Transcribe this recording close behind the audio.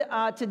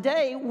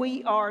today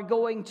we are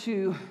going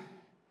to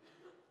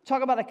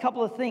talk about a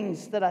couple of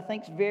things that I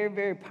think is very,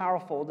 very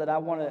powerful that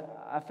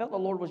I felt the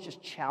Lord was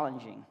just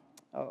challenging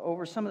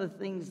over some of the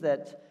things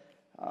that,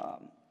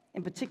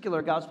 in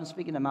particular, God's been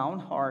speaking to my own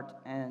heart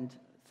and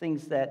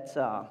things that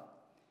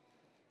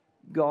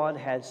God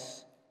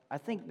has, I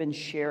think, been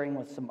sharing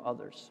with some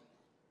others.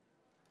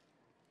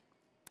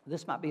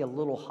 This might be a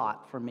little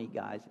hot for me,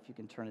 guys. If you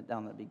can turn it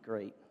down, that'd be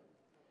great.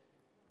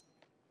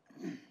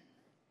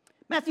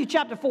 Matthew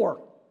chapter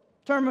 4.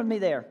 Turn with me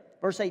there,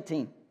 verse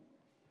 18.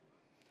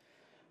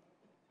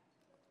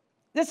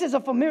 This is a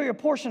familiar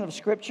portion of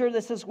Scripture.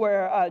 This is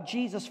where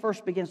Jesus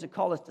first begins to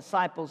call his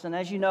disciples. And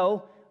as you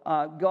know,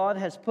 God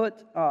has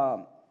put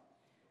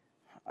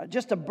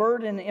just a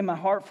burden in my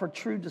heart for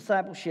true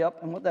discipleship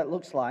and what that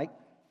looks like.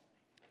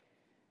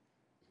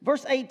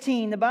 Verse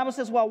 18, the Bible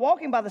says, while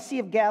walking by the Sea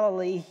of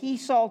Galilee, he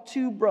saw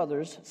two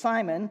brothers,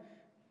 Simon,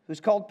 who's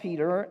called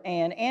Peter,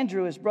 and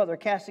Andrew, his brother,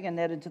 casting a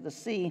net into the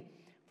sea,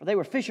 for they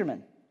were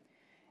fishermen.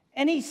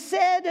 And he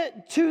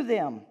said to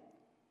them,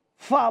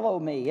 follow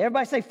me.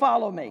 Everybody say,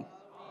 follow me.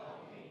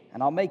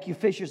 And I'll make you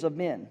fishers of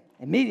men.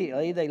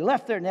 Immediately, they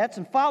left their nets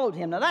and followed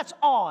him. Now, that's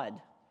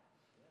odd.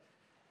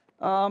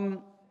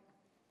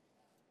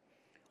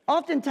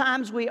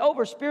 Oftentimes, we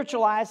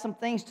over-spiritualize some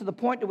things to the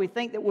point that we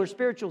think that we're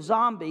spiritual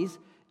zombies.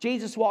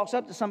 Jesus walks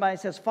up to somebody and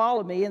says,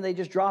 follow me, and they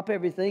just drop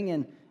everything,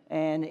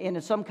 and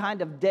in some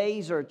kind of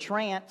daze or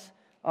trance,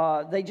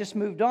 they just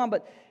moved on.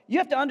 But you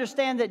have to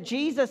understand that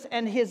Jesus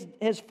and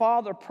his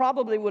father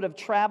probably would have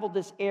traveled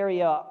this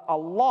area a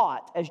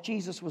lot as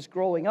Jesus was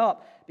growing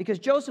up, because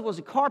Joseph was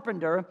a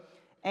carpenter,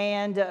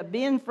 and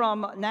being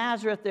from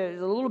Nazareth,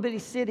 there's a little bitty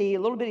city,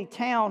 a little bitty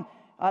town,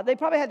 they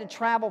probably had to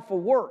travel for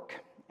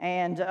work,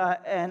 and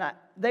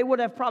they would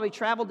have probably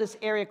traveled this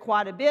area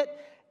quite a bit.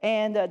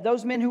 And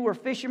those men who were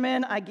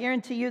fishermen, I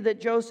guarantee you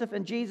that Joseph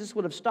and Jesus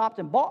would have stopped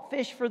and bought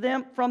fish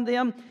from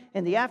them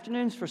in the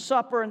afternoons for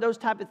supper and those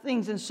type of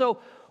things. And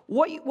so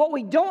what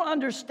we don't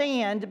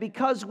understand,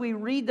 because we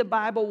read the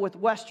Bible with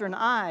Western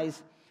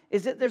eyes,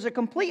 is that there's a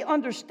complete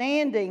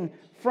understanding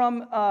from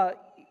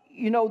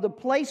the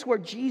place where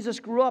Jesus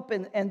grew up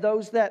and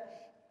those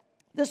that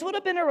this would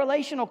have been a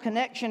relational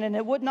connection, and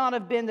it would not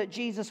have been that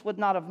Jesus would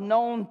not have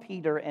known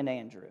Peter and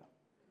Andrew.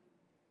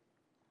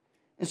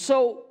 And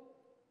so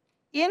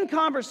in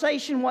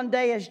conversation one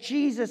day as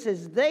Jesus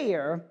is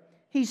there,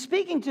 he's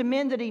speaking to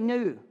men that he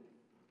knew.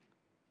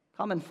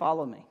 Come and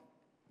follow me.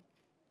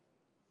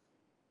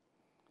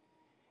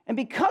 And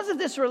because of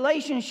this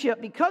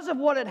relationship, because of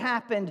what had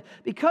happened,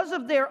 because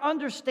of their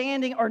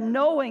understanding or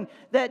knowing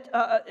that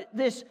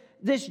this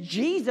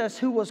Jesus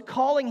who was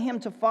calling him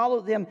to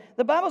follow them,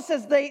 the Bible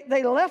says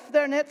they left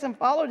their nets and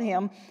followed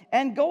him.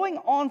 And going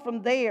on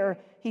from there,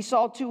 he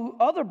saw two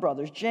other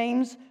brothers,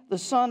 James, the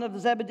son of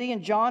Zebedee,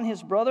 and John,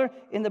 his brother,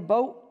 in the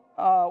boat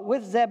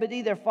with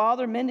Zebedee, their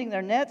father, mending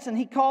their nets. And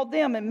he called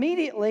them.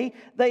 Immediately,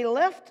 they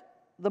left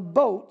the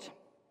boat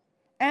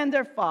and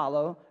their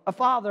father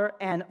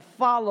and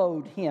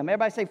followed him.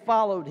 Everybody say,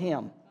 followed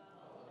him.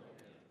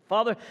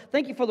 Father,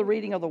 thank you for the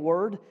reading of the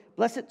word.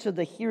 Bless it to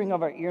the hearing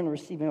of our ear and the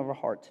receiving of our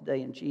heart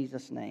today in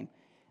Jesus' name.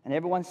 And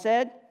everyone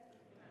said,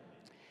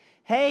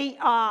 hey,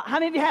 how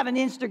many of you have an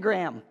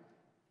Instagram?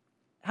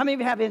 How many of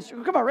you have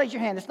Instagram? Come on, raise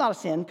your hand. It's not a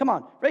sin. Come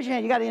on, raise your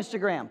hand. You got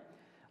Instagram.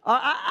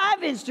 I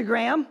have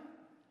Instagram.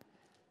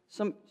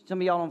 Some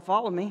of y'all don't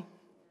follow me.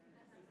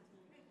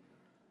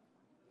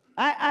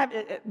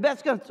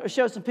 Beth's going to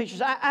show some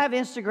pictures. I have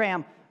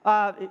Instagram.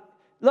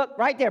 Look,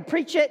 right there.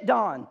 Preach it,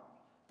 Dawn.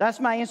 That's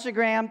my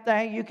Instagram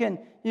thing.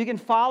 You can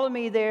follow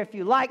me there if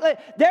you like.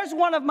 There's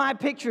one of my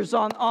pictures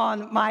on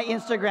my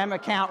Instagram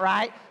account,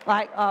 right?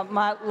 Like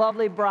my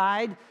lovely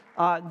bride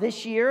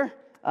this year.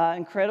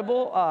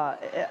 Incredible.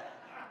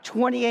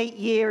 28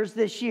 years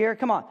this year.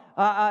 Come on.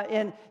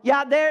 And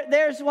yeah,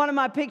 there's one of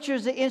my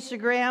pictures of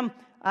Instagram.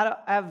 I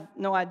have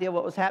no idea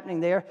what was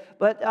happening there.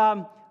 But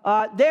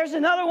there's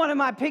another one of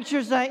my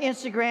pictures on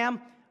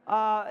Instagram.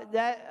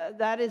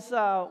 That is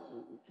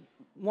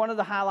one of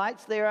the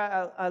highlights there.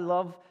 I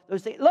love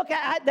those things. Look,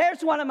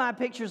 there's one of my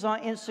pictures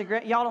on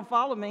Instagram. Y'all don't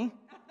follow me.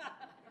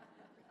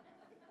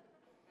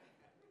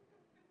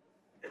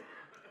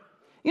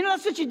 You know,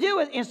 that's what you do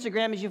with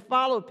Instagram is you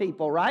follow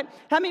people, right?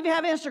 How many of you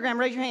have Instagram?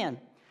 Raise your hand.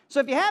 So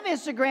if you have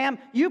Instagram,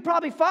 you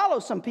probably follow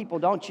some people,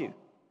 don't you?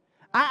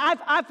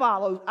 I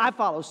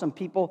follow some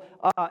people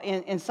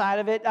inside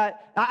of it.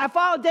 I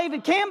follow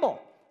David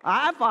Campbell.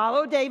 I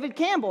follow David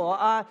Campbell.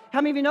 How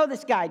many of you know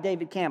this guy,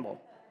 David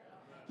Campbell?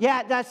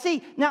 Yeah,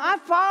 now I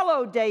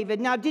follow David.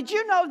 Now, did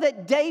you know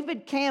that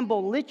David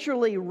Campbell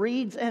literally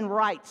reads and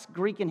writes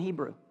Greek and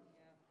Hebrew?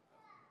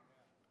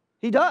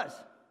 He does.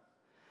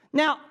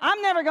 Now,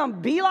 I'm never going to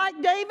be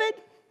like David,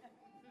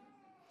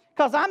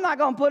 because I'm not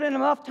going to put in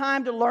enough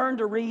time to learn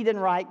to read and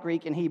write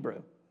Greek and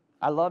Hebrew.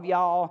 I love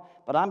y'all,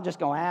 but I'm just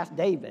going to ask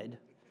David.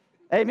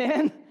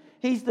 Amen?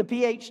 He's the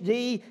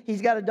PhD.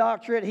 He's got a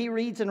doctorate. He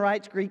reads and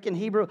writes Greek and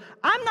Hebrew.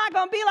 I'm not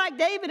going to be like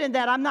David in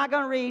that. I'm not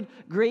going to read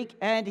Greek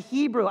and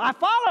Hebrew. I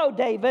follow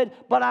David,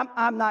 but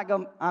I'm not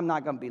going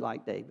to be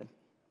like David.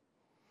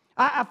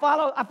 I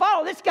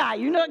follow this guy.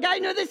 You know the guy,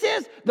 you know who this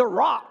is? The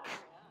Rock.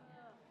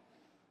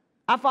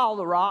 I follow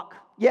The Rock.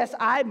 Yes,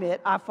 I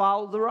admit I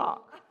follow The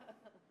Rock.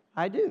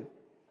 I do.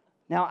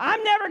 Now,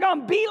 I'm never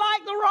going to be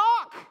like The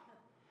Rock.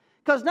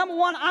 Because number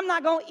one, I'm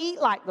not going to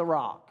eat like The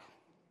Rock.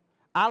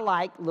 I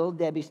like Little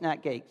Debbie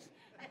snack cakes.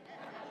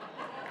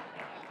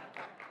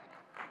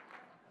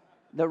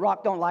 The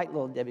Rock don't like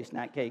Little Debbie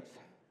snack cakes.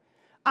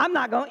 I'm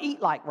not going to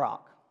eat like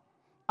Rock.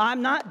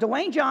 I'm not.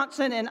 Dwayne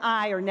Johnson and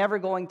I are never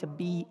going to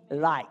be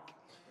like.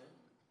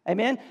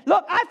 Amen.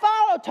 Look, I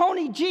follow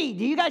Tony G.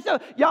 Do you guys know?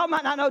 Y'all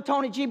might not know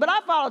Tony G, but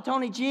I follow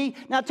Tony G.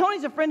 Now,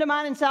 Tony's a friend of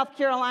mine in South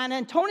Carolina,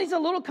 and Tony's a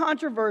little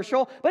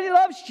controversial, but he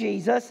loves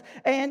Jesus,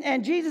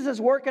 and Jesus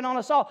is working on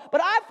us all.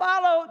 But I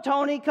follow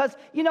Tony because,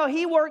 you know,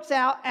 he works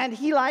out, and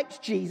he likes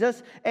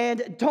Jesus.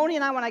 And Tony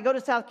and I, when I go to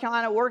South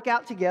Carolina, work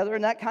out together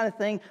and that kind of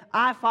thing.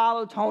 I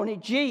follow Tony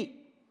G,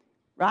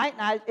 right?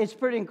 It's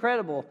pretty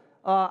incredible.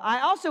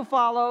 I also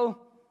follow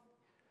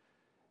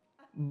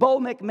Bo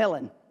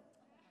McMillan.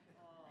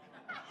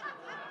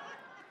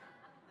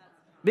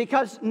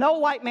 Because no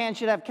white man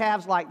should have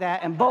calves like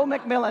that, and Bo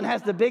McMillan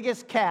has the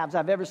biggest calves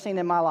I've ever seen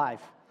in my life.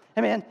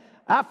 Amen.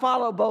 I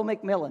follow Bo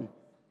McMillan.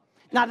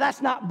 Now,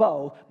 that's not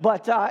Bo,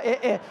 but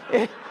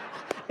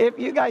if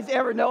you guys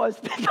ever know us,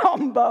 pick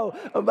on Bo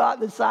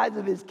about the size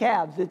of his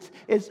calves.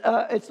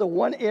 It's the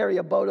one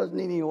area Bo doesn't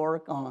need any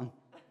work on.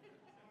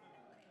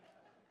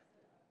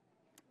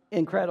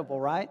 Incredible,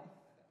 right?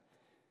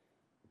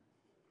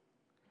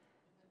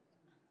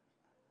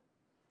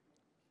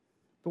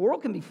 The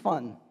world can be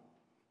fun.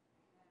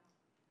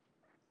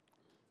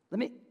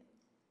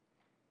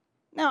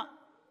 Now,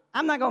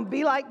 I'm not going to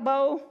be like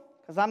Bo,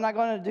 because I'm not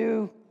going to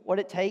do what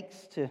it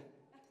takes to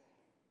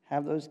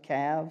have those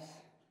calves.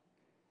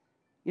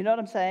 You know what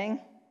I'm saying?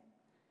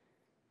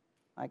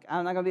 Like,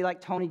 I'm not going to be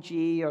like Tony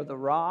G or The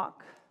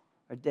Rock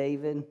or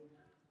David.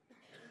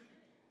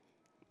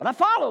 But I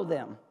follow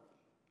them.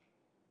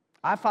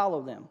 I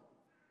follow them.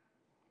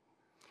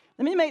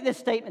 Let me make this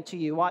statement to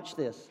you. Watch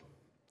this.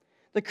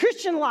 The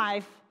Christian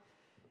life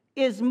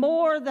is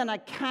more than a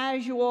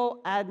casual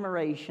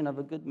admiration of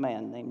a good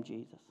man named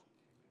Jesus.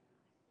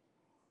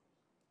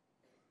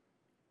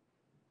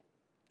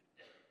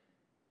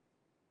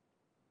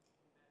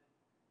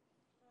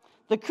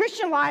 The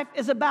Christian life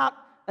is about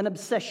an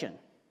obsession,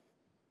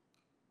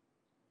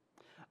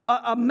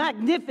 a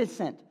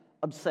magnificent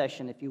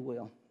obsession, if you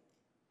will,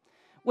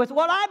 with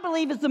what I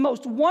believe is the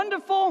most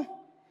wonderful,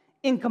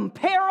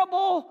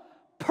 incomparable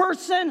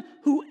person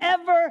who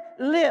ever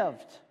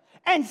lived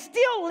and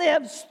still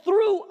lives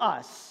through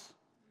us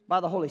by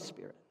the Holy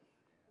Spirit.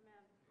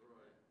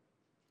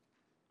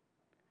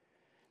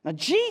 Now,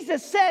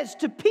 Jesus says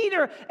to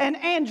Peter and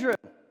Andrew,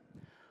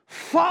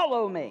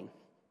 "Follow me,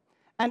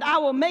 and I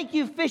will make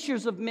you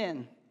fishers of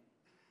men."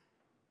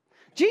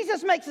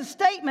 Jesus makes a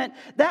statement.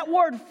 That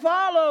word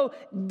follow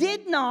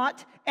did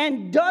not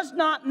and does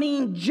not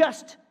mean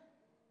just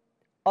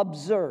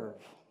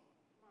observe.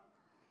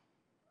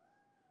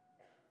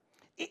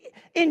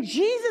 In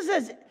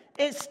Jesus'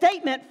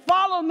 statement,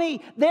 "Follow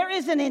me," there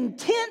is an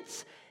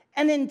intense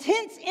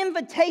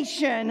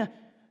invitation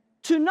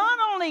to not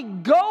only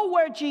go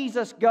where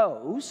Jesus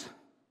goes,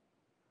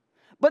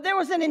 but there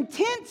was an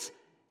intense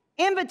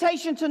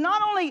invitation to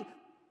not only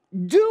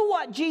do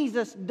what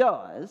Jesus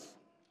does,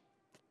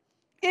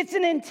 it's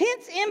an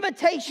intense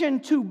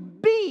invitation to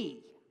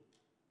be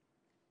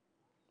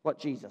what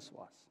Jesus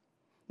was.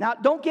 Now,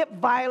 don't get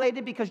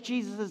violated because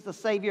Jesus is the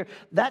Savior.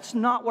 That's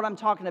not what I'm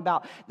talking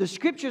about. The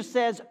Scripture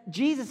says,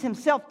 Jesus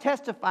himself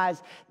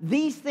testifies,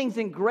 "These things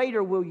and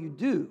greater will you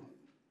do."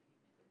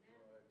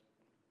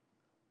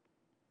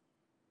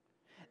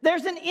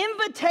 There's an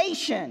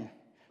invitation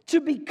to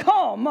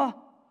become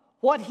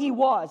what he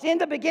was. In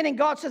the beginning,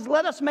 God says,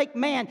 "Let us make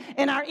man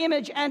in our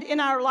image and in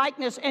our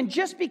likeness." And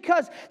just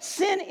because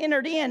sin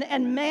entered in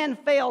and man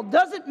failed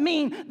doesn't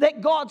mean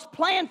that God's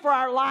plan for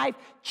our life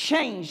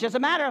changed. As a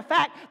matter of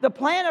fact, the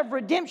plan of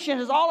redemption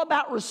is all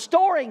about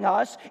restoring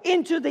us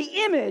into the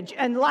image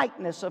and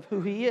likeness of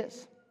who he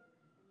is.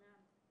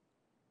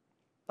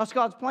 That's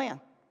God's plan.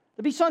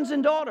 To be sons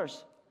and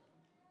daughters.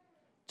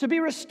 To be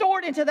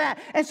restored into that.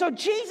 And so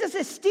Jesus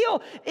is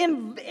still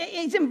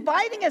he's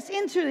inviting us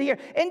into here.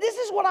 And this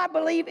is what I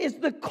believe is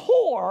the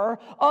core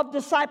of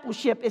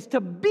discipleship, is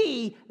to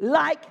be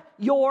like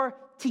your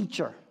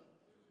teacher.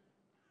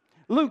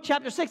 Luke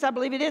chapter 6, I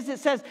believe it is, it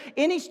says,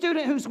 any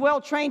student who's well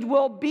trained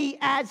will be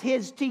as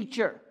his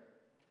teacher.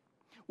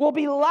 Will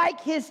be like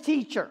his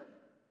teacher.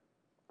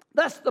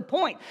 That's the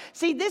point.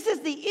 See, this is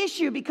the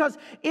issue, because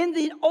in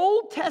the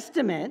Old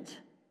Testament,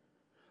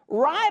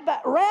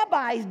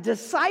 rabbis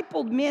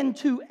discipled men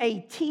to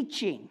a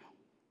teaching.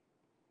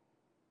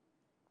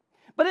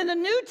 But in the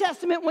New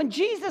Testament, when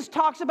Jesus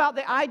talks about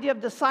the idea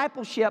of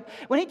discipleship,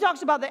 when he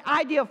talks about the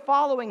idea of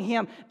following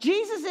him,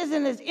 Jesus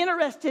isn't as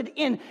interested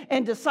in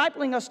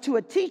discipling us to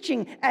a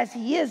teaching as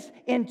he is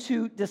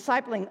into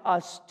discipling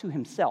us to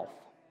himself.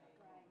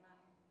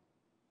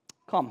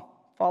 Come,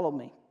 follow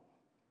me,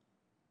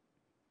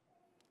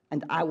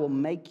 and I will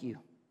make you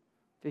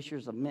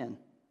fishers of men.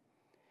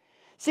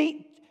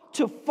 See,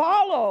 to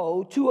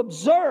follow, to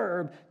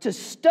observe, to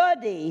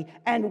study,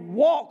 and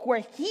walk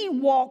where he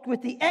walked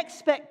with the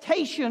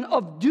expectation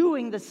of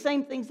doing the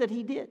same things that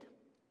he did.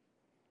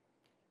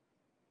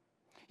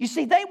 You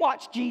see, they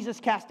watched Jesus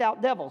cast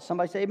out devils.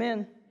 Somebody say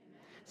amen.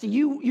 See,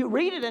 you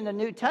read it in the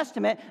New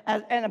Testament,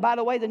 and by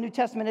the way, the New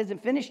Testament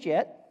isn't finished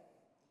yet.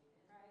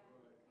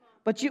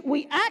 But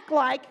we act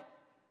like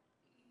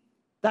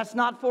that's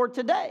not for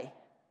today.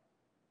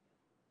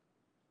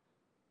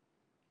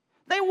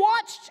 They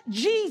watched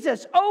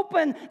Jesus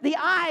open the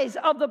eyes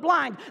of the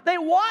blind. They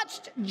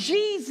watched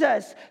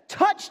Jesus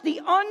touch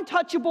the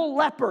untouchable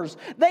lepers.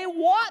 They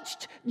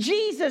watched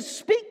Jesus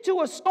speak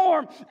to a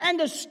storm, and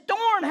the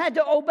storm had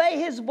to obey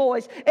his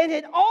voice. And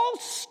it all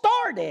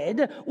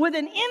started with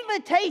an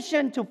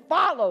invitation to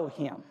follow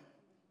him.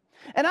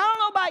 And I don't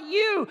know about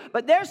you,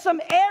 but there's some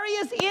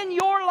areas in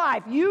your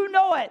life, you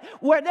know it,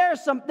 where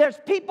there's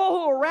people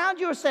who are around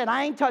you are saying,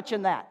 I ain't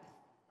touching that.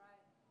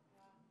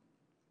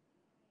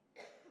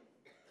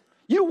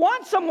 You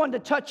want someone to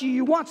touch you.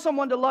 You want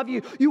someone to love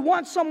you. You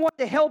want someone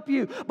to help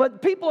you.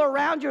 But people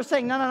around you are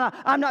saying, no,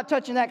 I'm not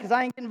touching that because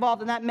I ain't getting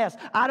involved in that mess.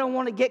 I don't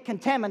want to get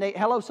contaminated.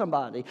 Hello,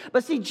 somebody.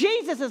 But see,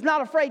 Jesus is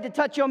not afraid to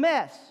touch your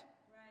mess.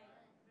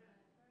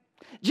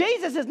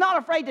 Jesus is not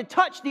afraid to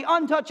touch the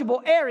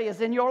untouchable areas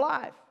in your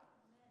life.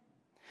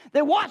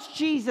 They watched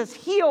Jesus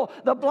heal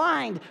the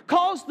blind,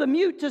 cause the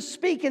mute to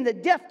speak and the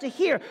deaf to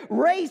hear,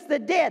 raise the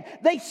dead.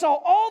 They saw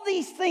all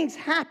these things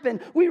happen.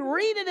 We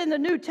read it in the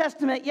New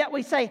Testament, yet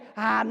we say,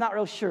 I'm not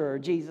real sure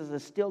Jesus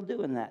is still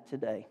doing that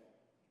today.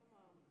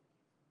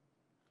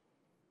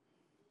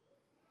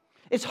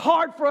 It's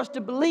hard for us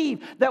to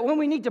believe that when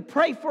we need to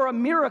pray for a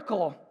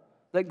miracle,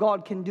 that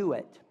God can do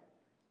it.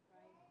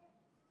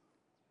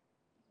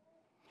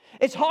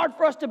 It's hard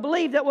for us to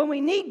believe that when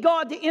we need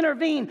God to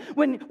intervene,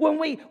 when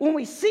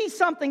we see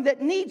something that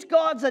needs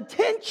God's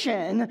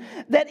attention,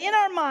 that in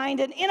our mind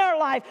and in our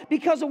life,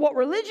 because of what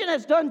religion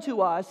has done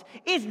to us,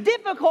 it's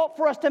difficult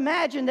for us to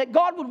imagine that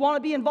God would want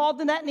to be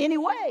involved in that in any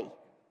way.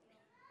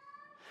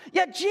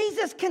 Yet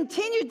Jesus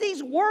continued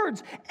these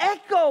words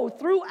echo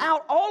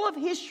throughout all of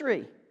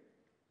history.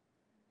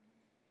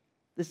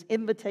 This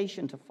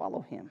invitation to follow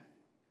him.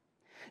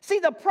 See,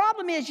 the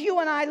problem is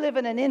you and I live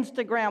in an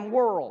Instagram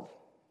world.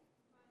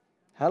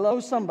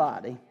 Hello,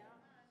 somebody.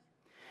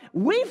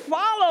 We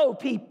follow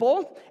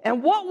people,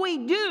 and what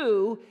we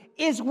do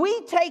is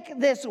we take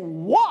this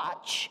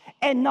watch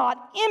and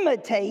not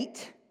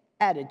imitate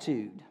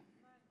attitude.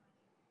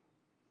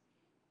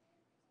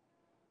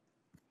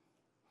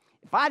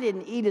 If I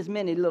didn't eat as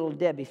many Little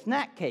Debbie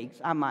snack cakes,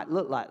 I might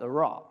look like The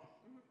Rock.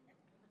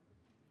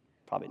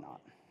 Probably not.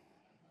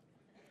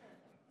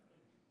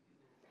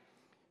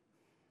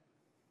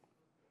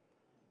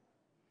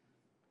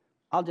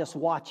 I'll just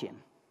watch him.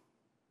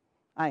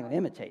 I ain't going to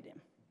imitate him.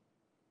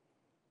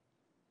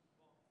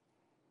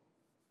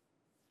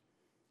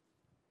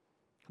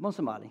 Come on,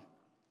 somebody.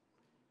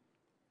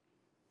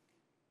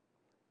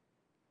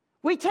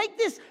 We take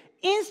this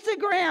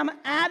Instagram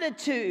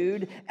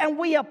attitude and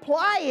we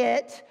apply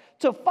it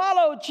to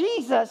follow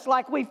Jesus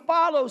like we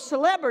follow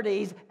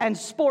celebrities and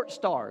sports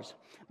stars.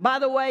 By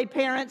the way,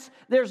 parents,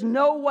 there's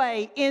no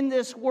way in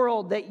this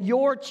world that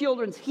your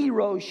children's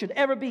heroes should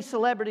ever be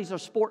celebrities or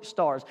sports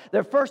stars.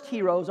 Their first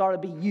heroes ought to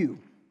be you.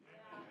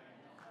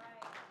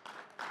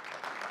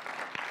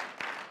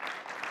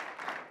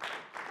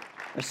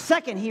 Their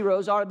second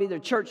heroes ought to be their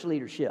church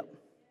leadership.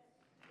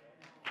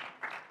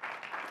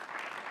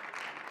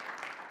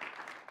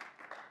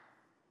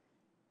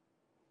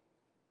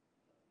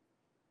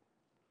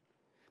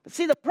 But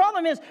see, the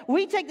problem is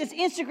we take this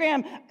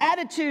Instagram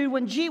attitude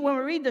when we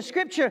read the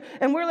scripture,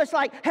 and we're just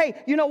like,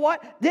 hey, you know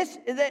what?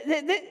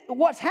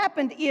 What's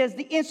happened is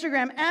the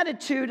Instagram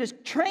attitude has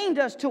trained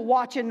us to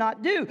watch and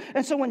not do.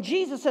 And so when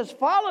Jesus says,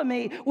 follow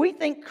me, we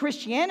think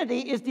Christianity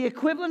is the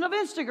equivalent of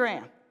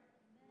Instagram.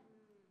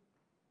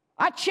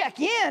 I check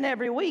in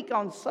every week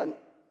on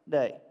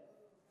Sunday.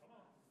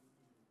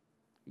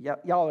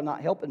 Y'all are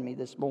not helping me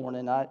this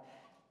morning. I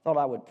thought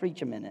I would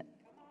preach a minute.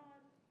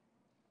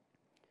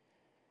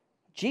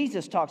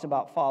 Jesus talks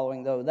about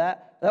following, though.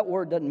 That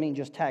word doesn't mean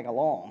just tag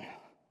along.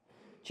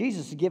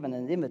 Jesus is given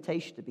an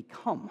invitation to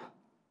become.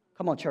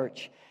 Come on,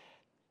 church.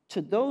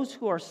 To those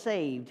who are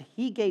saved,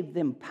 he gave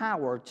them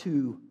power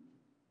to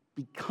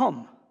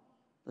become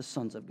the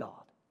sons of God.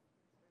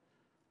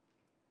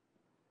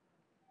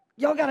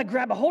 Y'all got to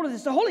grab a hold of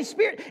this. The Holy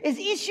Spirit is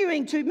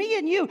issuing to me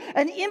and you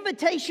an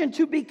invitation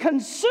to be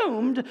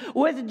consumed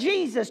with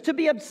Jesus, to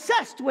be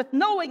obsessed with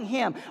knowing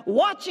him,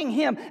 watching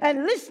him,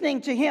 and listening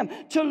to him,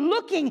 to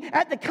looking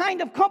at the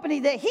kind of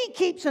company that he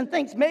keeps and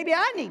thinks, maybe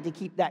I need to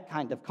keep that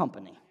kind of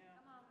company.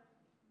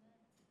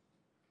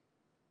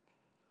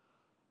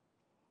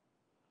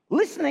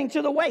 listening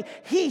to the way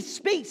he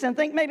speaks and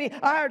think maybe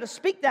I ought to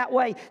speak that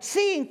way,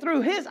 seeing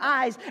through his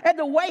eyes and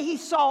the way he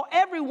saw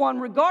everyone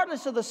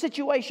regardless of the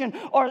situation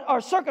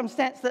or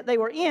circumstance that they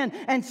were in,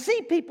 and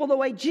see people the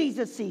way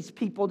Jesus sees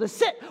people, to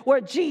sit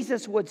where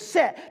Jesus would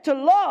sit, to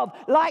love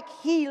like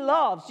he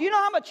loves. Do you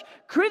know how much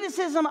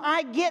criticism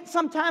I get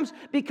sometimes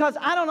because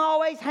I don't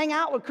always hang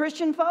out with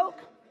Christian folk?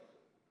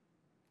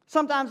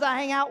 Sometimes I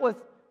hang out with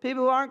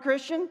people who aren't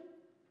Christian.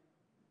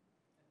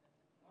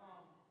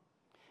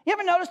 You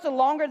ever notice the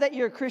longer that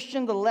you're a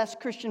Christian, the less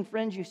Christian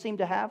friends you seem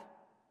to have?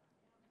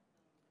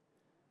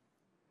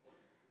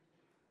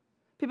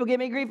 People give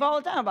me grief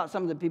all the time about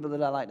some of the people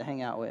that I like to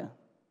hang out with.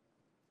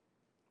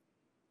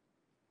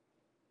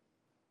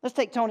 Let's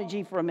take Tony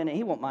G for a minute.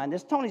 He won't mind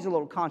this. Tony's a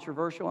little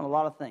controversial in a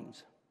lot of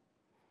things,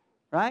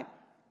 right?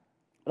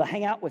 But I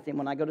hang out with him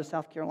when I go to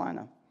South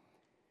Carolina.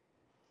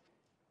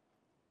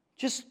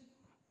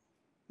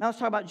 Now let's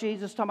talk about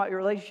Jesus, talk about your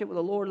relationship with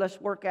the Lord. Let's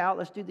work out.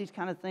 Let's do these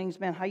kind of things.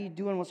 Man, how you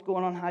doing? What's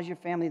going on? How's your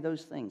family?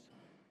 Those things.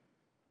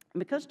 And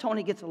because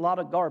Tony gets a lot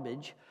of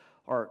garbage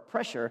or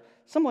pressure,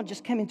 someone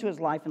just came into his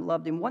life and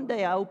loved him. One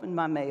day I opened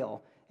my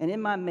mail, and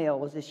in my mail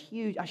was this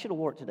huge, I should have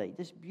wore it today,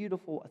 this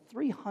beautiful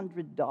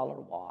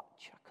 $300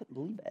 watch. I couldn't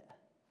believe it.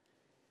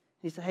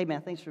 He said, hey,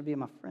 man, thanks for being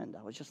my friend.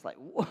 I was just like,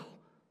 whoa.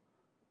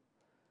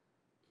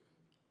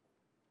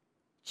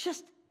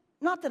 Just,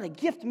 not that a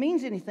gift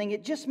means anything.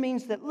 It just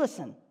means that,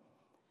 listen,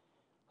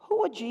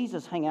 who would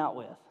Jesus hang out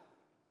with?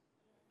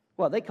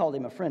 Well, they called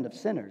him a friend of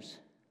sinners.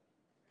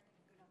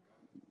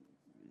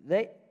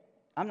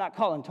 I'm not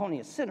calling Tony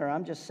a sinner.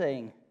 I'm just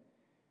saying,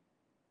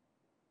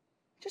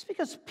 just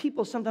because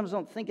people sometimes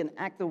don't think and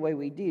act the way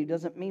we do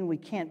doesn't mean we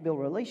can't build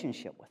a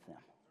relationship with them.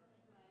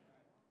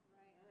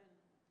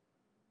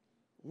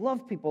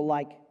 Love people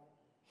like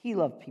he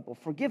loved people.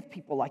 Forgive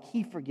people like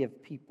he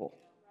forgave people.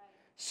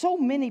 So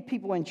many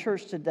people in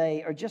church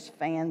today are just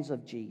fans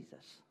of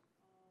Jesus.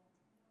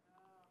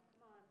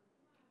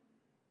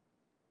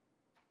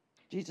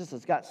 Jesus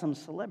has got some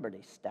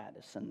celebrity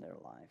status in their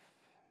life.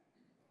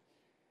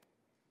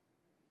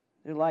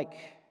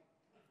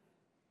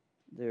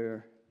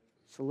 They're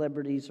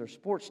celebrities or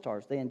sports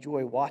stars. They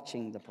enjoy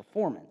watching the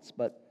performance,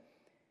 but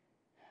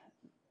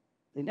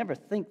they never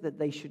think that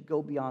they should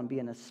go beyond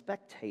being a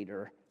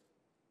spectator.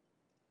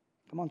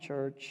 Come on,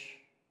 church.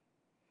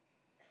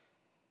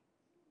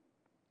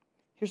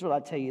 Here's what I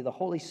tell you. The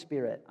Holy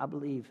Spirit, I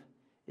believe,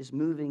 is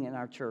moving in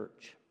our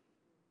church.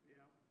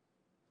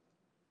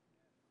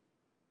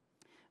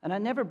 And I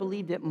never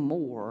believed it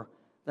more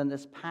than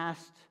this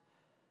past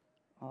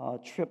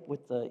trip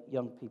with the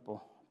young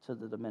people to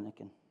the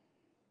Dominican.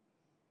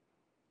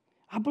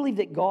 I believe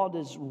that God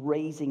is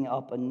raising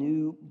up a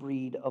new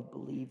breed of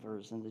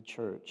believers in the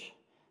church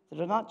that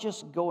are not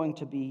just going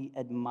to be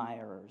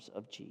admirers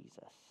of Jesus.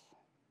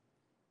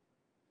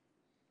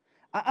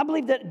 I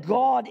believe that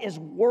God is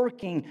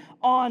working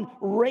on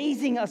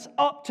raising us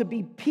up to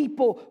be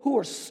people who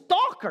are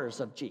stalkers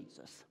of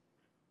Jesus.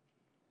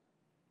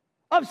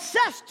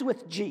 Obsessed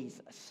with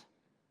Jesus.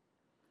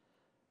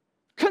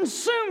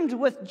 Consumed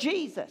with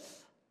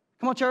Jesus.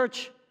 Come on,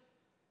 church.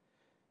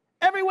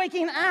 Every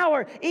waking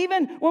hour,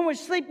 even when we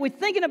sleep, we're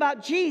thinking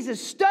about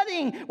Jesus,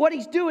 studying what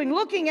he's doing,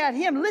 looking at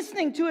him,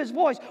 listening to his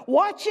voice,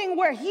 watching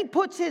where he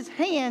puts his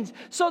hands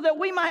so that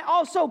we might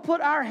also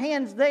put our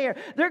hands there.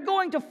 They're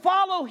going to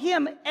follow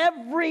him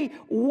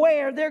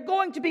everywhere. They're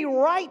going to be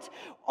right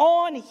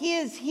on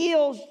his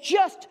heels,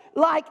 just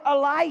like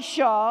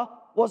Elisha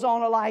was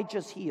on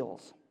Elijah's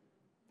heels.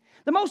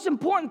 The most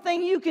important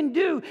thing you can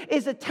do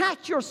is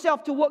attach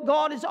yourself to what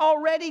God is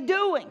already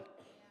doing.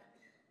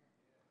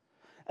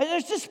 And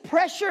there's this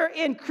pressure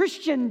in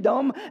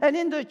Christendom and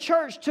in the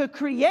church to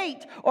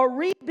create or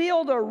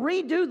rebuild or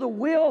redo the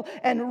will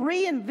and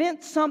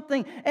reinvent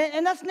something.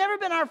 And that's never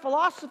been our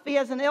philosophy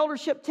as an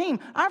eldership team.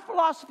 Our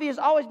philosophy has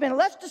always been,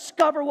 let's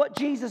discover what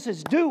Jesus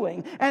is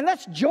doing and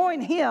let's join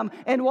him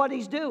in what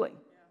he's doing.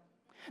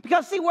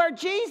 Because see, what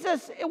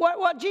Jesus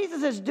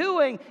is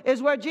doing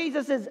is where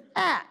Jesus is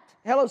at.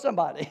 Hello,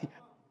 somebody.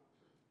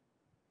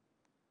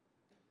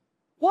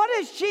 What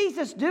is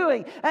Jesus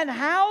doing? And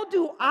how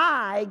do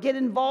I get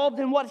involved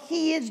in what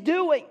he is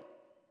doing?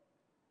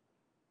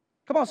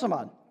 Come on,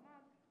 somebody.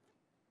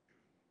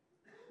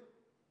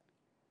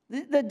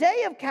 The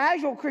day of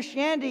casual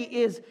Christianity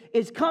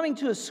is coming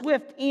to a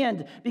swift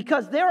end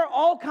because there are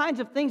all kinds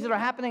of things that are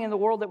happening in the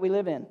world that we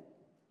live in.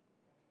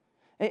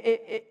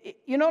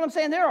 You know what I'm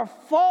saying? There are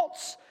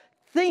false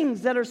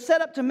things that are set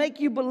up to make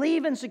you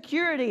believe in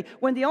security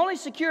when the only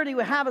security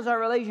we have is our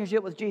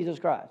relationship with Jesus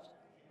Christ.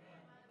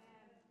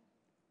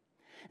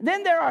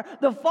 Then there are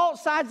the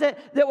false sides that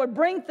would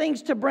bring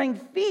things to bring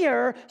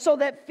fear so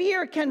that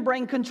fear can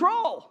bring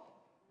control.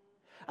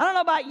 I don't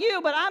know about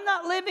you, but I'm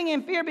not living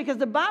in fear because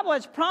the Bible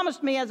has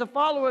promised me as a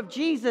follower of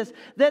Jesus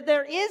that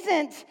there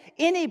isn't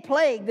any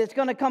plague that's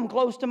going to come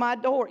close to my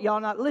door. Y'all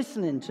not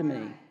listening to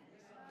me.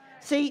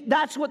 See,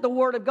 that's what the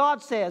Word of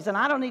God says, and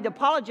I don't need to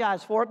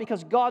apologize for it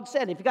because God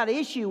said it. If you got an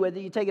issue with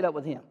it, you take it up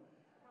with him.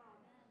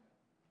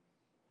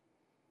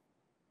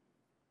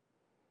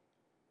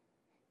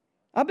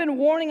 I've been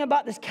warning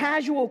about this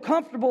casual,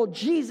 comfortable,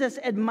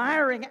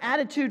 Jesus-admiring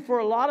attitude for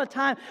a lot of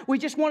time. We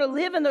just want to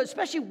live in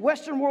especially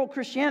Western world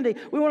Christianity,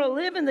 we want to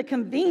live in the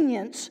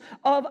convenience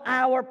of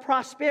our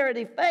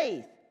prosperity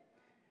faith.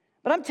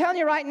 But I'm telling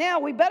you right now,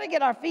 we better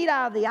get our feet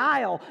out of the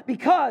aisle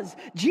because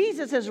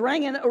Jesus is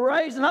raising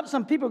up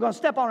some people who are going to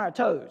step on our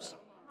toes.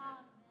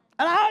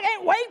 And I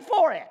can't wait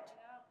for it.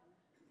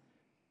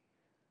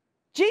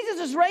 Jesus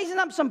is raising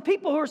up some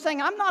people who are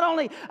saying, I'm not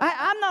only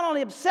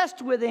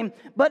obsessed with him,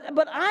 but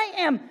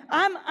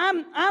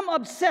I'm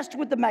obsessed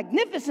with the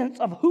magnificence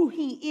of who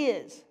he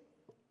is.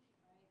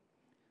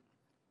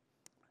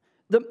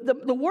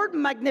 The word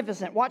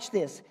magnificent, watch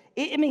this.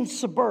 It means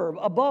superb,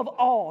 above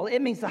all.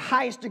 It means the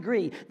highest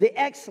degree, the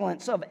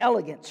excellence of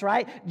elegance,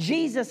 right?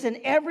 Jesus, in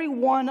every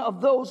one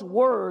of those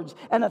words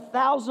and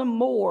 1,000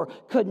 more,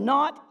 could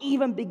not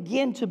even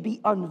begin to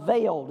be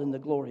unveiled in the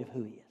glory of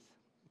who he is.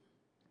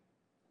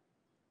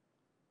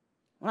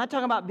 When I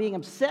talk about being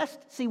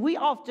obsessed, see, we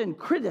often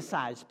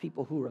criticize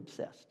people who are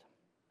obsessed.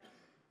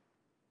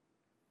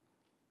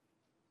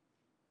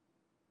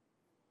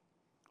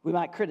 We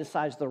might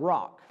criticize The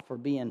Rock for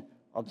being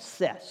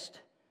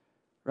obsessed,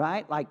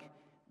 right? Like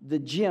the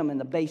gym in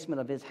the basement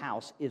of his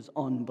house is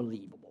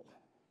unbelievable.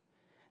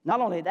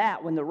 Not only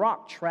that, when The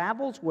Rock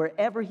travels,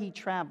 wherever he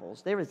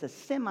travels, there is a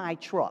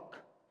semi-truck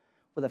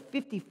with a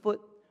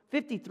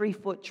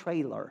 53-foot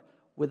trailer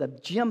with a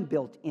gym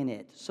built in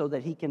it so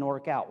that he can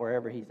work out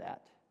wherever he's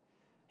at.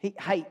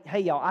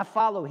 Hey, y'all, I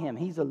follow him.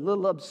 He's a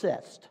little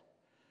obsessed.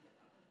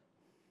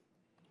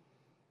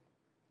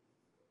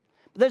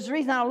 But there's a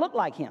reason I don't look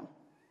like him.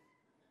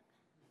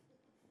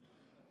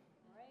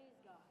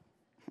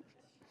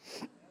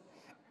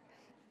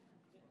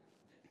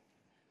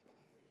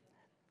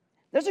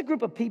 There's a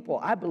group of people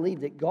I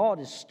believe that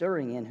God is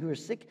stirring in who are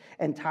sick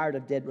and tired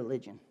of dead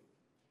religion.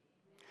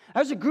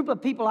 There's a group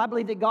of people I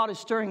believe that God is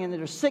stirring in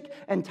that are sick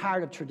and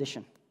tired of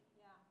tradition.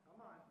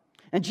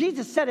 And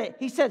Jesus said it.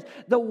 He says,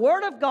 the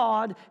word of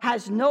God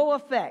has no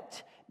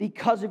effect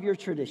because of your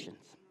traditions.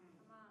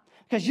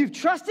 Because you've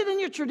trusted in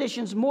your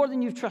traditions more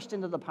than you've trusted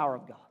into the power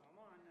of God.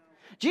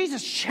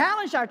 Jesus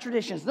challenged our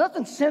traditions.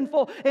 Nothing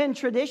sinful in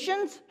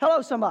traditions.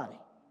 Hello, somebody.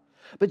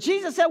 But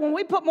Jesus said when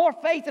we put more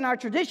faith in our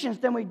traditions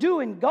than we do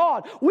in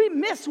God, we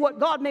miss what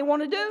God may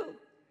want to do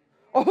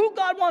or who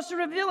God wants to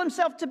reveal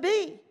himself to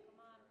be.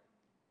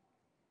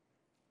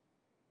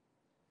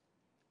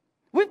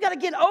 We've got to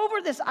get over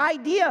this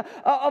idea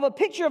of a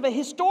picture of a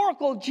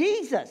historical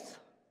Jesus.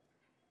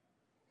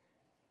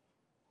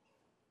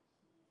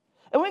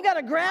 And we've got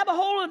to grab a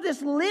hold of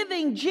this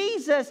living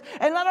Jesus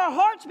and let our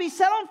hearts be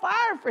set on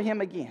fire for him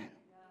again.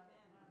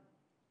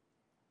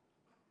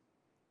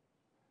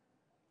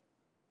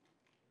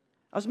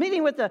 I was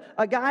meeting with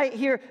a guy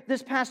here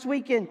this past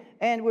weekend,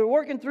 and we were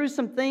working through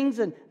some things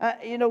and,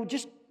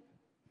 just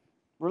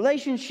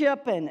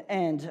relationship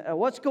and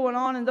what's going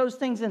on in those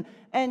things.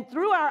 And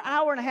through our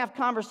hour-and-a-half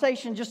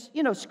conversation,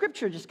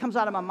 Scripture just comes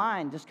out of my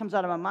mind, At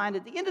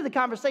the end of the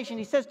conversation,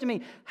 he says to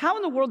me, how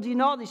in the world do you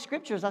know all these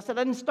Scriptures? I said,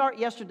 I didn't start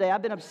yesterday.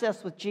 I've been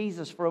obsessed with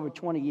Jesus for over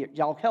 20 years.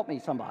 Y'all help me,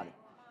 somebody.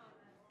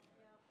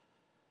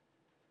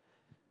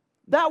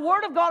 That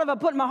word of God have I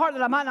put in my heart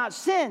that I might not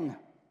sin.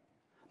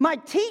 My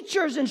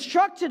teachers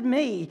instructed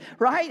me,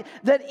 right,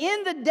 that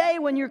in the day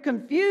when you're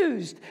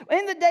confused,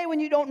 in the day when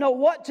you don't know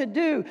what to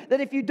do,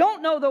 that if you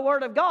don't know the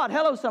Word of God,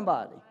 hello,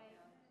 somebody.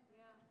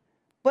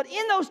 But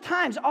in those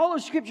times, all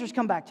those Scriptures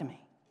come back to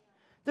me.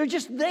 They're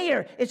just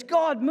there. It's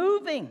God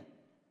moving.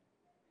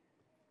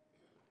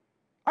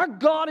 Our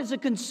God is a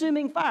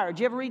consuming fire.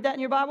 Did you ever read that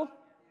in your Bible?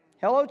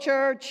 Hello,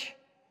 church.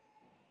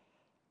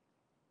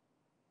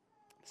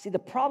 See, the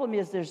problem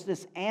is there's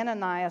this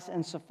Ananias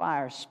and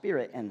Sapphira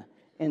spirit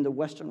in the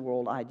Western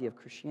world idea of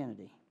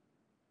Christianity.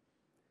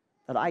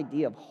 That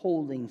idea of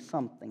holding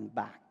something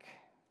back.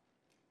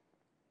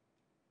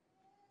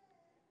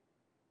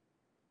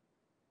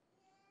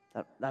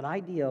 That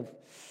idea of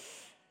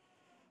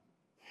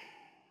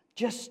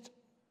just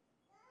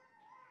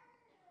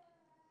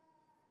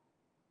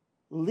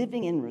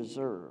living in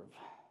reserve.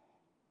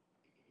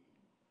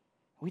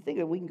 We think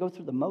that we can go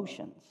through the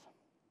motions.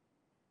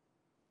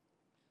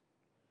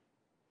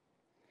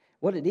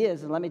 What it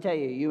is, and let me tell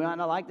you, you might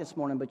not like this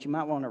morning, but you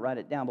might want to write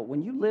it down. But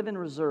when you live in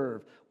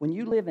reserve, when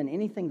you live in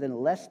anything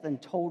less than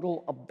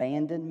total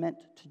abandonment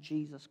to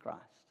Jesus Christ,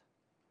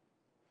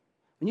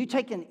 when you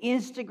take an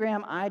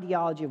Instagram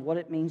ideology of what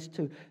it means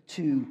to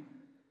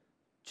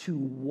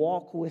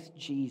walk with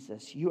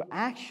Jesus, you're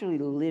actually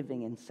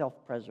living in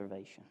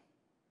self-preservation.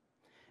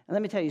 And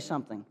let me tell you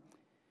something.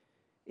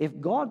 If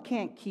God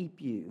can't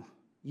keep you,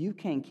 you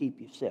can't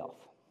keep yourself.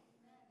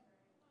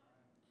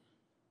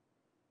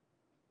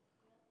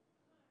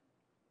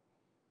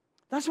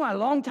 That's why a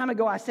long time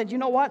ago I said, you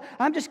know what?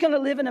 I'm just going to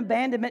live in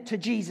abandonment to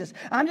Jesus.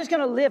 I'm just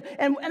going to live.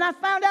 And I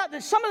found out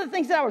that some of the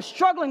things that I was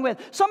struggling with,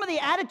 some of the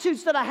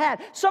attitudes that I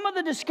had, some of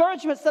the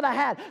discouragements that I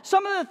had,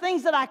 some of the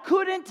things that I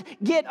couldn't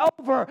get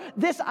over,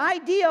 this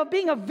idea of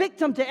being a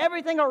victim to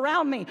everything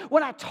around me.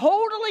 When I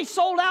totally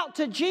sold out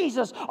to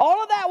Jesus,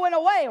 all of that went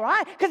away,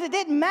 right? Because it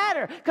didn't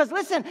matter. Because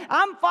listen,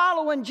 I'm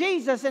following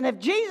Jesus, and if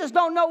Jesus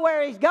don't know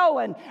where he's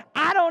going,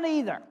 I don't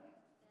either.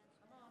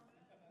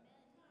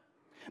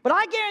 But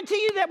I guarantee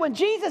you that when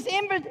Jesus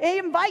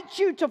invites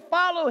you to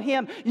follow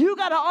him, you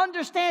got to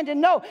understand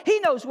and know he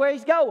knows where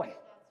he's going.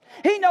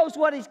 He knows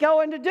what he's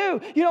going to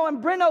do. You know,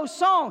 in Breno's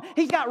song,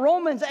 he's got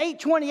Romans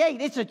 8:28.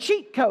 It's a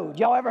cheat code.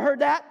 Y'all ever heard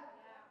that?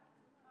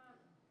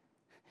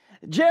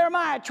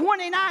 Jeremiah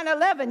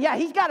 29:11. Yeah,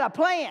 he's got a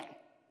plan.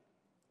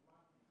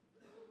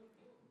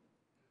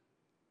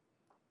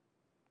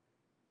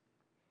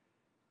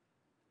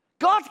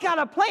 God's got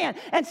a plan.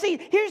 And see,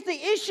 here's the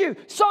issue.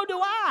 So do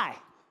I.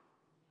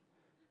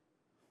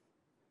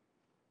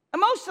 And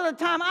most of the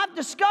time, I've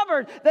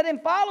discovered that in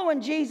following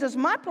Jesus,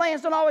 my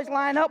plans don't always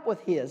line up with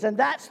his. And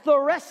that's the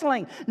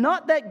wrestling.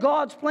 Not that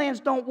God's plans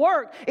don't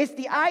work. It's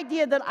the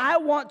idea that I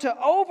want to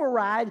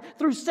override,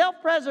 through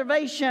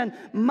self-preservation,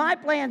 my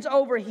plans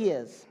over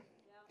his.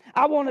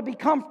 I want to be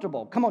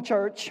comfortable. Come on,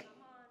 church.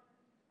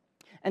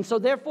 And so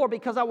therefore,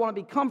 because I want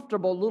to be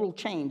comfortable, little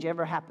change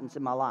ever happens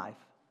in my life.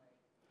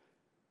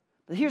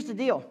 But here's the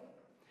deal.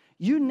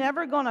 You're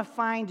never going to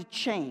find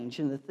change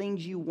in the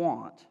things you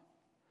want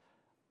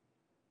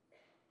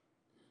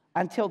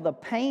until the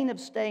pain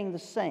of staying the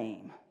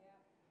same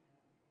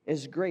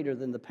is greater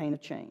than the pain of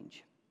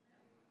change.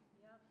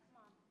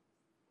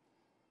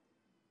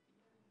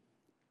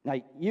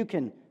 Now, you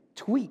can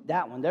tweet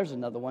that one. There's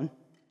another one.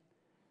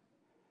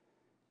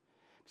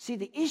 See,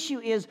 the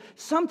issue is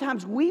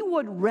sometimes we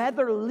would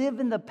rather live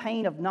in the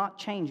pain of not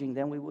changing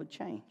than we would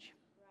change.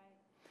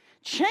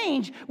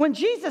 Change, when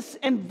Jesus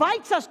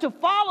invites us to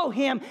follow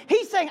him,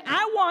 he's saying,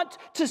 I want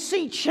to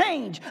see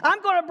change.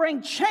 I'm going to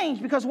bring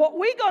change because what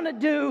we're going to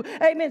do,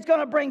 amen, is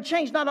going to bring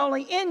change not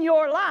only in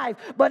your life,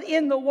 but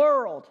in the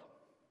world.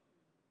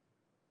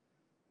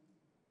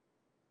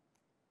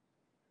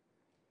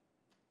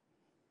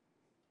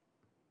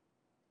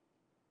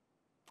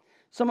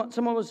 Someone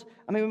was,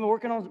 we were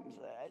working on,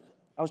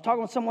 I was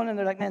talking with someone and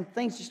they're like, man,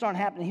 things just aren't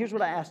happening. Here's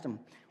what I asked them.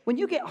 When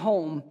you get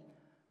home,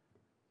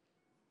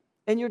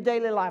 in your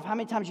daily life, how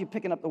many times are you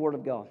picking up the Word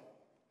of God?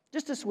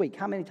 Just this week,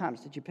 how many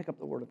times did you pick up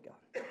the Word of God?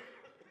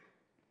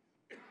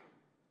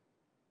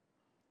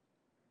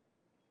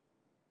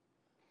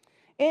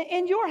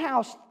 In your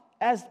house,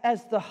 as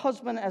the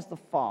husband, as the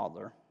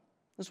father,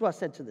 this is what I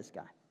said to this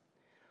guy.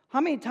 How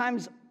many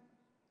times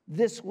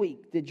this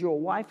week did your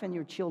wife and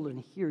your children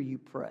hear you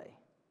pray?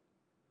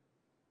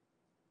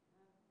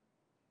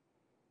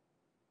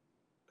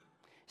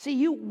 See,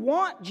 you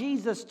want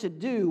Jesus to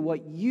do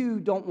what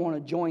you don't want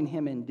to join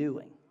him in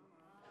doing.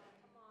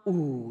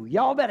 Ooh,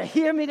 y'all better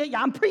hear me.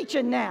 I'm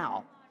preaching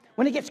now.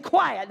 When it gets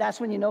quiet, that's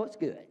when you know it's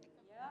good.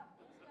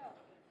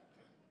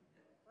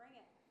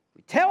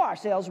 We tell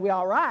ourselves we're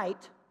all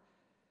right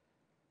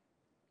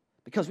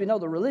because we know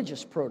the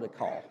religious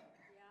protocol.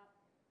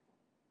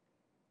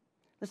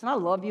 Listen, I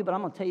love you, but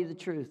I'm going to tell you the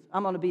truth.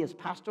 I'm going to be as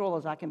pastoral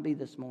as I can be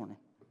this morning.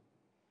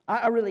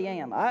 I really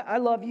am. I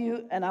love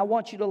you, and I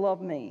want you to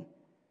love me.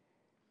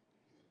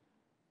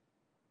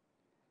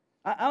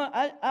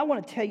 I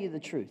want to tell you the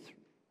truth.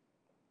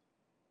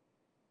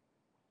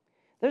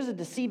 There's a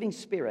deceiving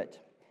spirit,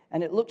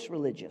 and it looks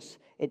religious.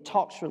 It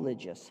talks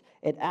religious.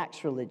 It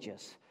acts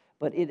religious.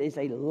 But it is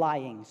a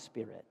lying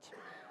spirit.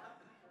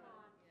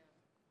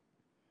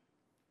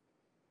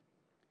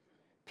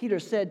 Peter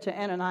said to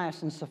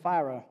Ananias and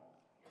Sapphira,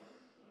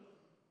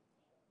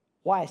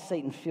 why has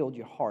Satan filled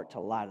your heart to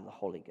lie to the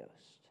Holy Ghost?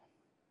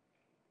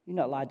 You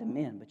not lied to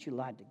men, but you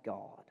lied to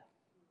God.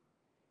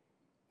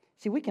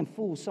 See, we can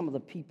fool some of the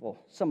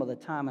people some of the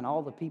time and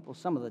all the people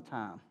some of the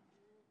time.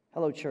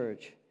 Hello,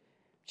 church.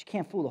 But you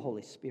can't fool the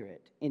Holy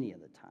Spirit any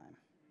of the time.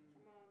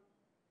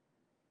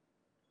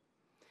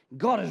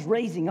 God is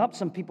raising up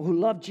some people who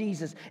love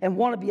Jesus and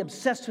want to be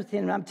obsessed with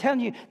him. And I'm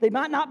telling you, they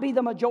might not be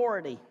the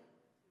majority,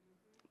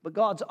 but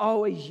God's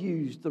always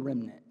used the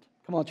remnant.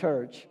 Come on,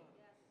 church.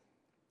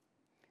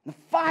 The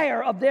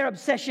fire of their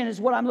obsession is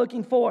what I'm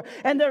looking for,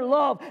 and their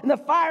love, and the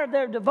fire of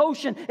their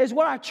devotion is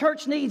what our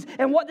church needs,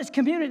 and what this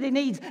community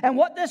needs, and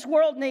what this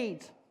world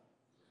needs.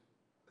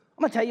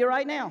 I'm going to tell you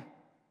right now.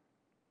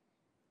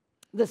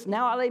 This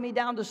now I lay me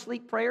down to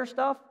sleep prayer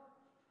stuff.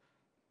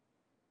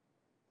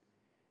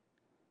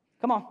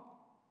 Come on.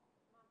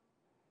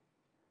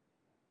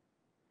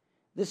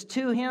 This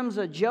 2 hymns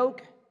a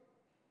joke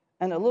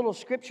and a little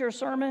scripture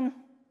sermon,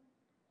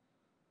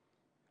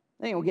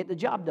 they ain't going to get the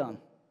job done.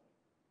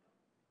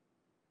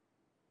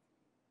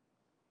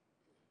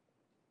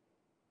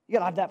 You got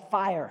to have that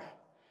fire.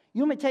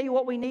 You want me to tell you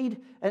what we need?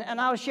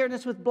 And I was sharing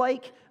this with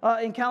Blake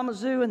in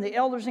Kalamazoo and the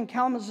elders in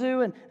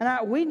Kalamazoo.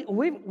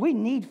 We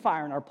need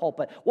fire in our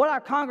pulpit. What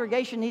our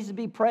congregation needs to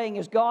be praying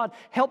is, God,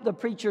 help the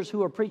preachers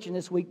who are preaching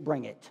this week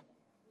bring it.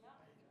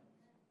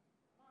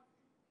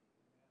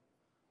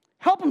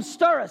 Help them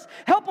stir us.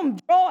 Help them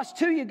draw us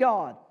to you,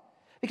 God.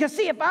 Because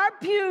see, if our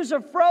pews are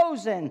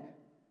frozen,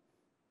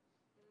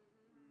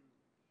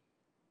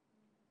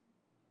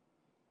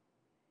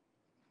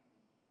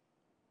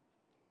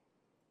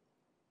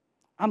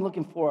 I'm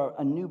looking for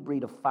a new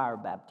breed of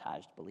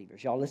fire-baptized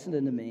believers. Y'all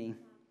listening to me,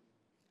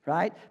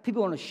 right?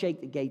 People want to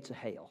shake the gates of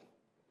hell.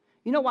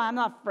 You know why I'm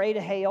not afraid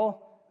of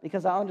hell?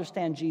 Because I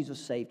understand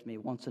Jesus saved me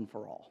once and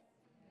for all.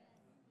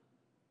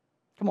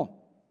 Come on.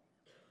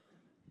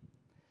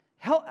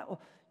 Hell,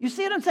 you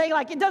see what I'm saying?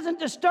 Like, it doesn't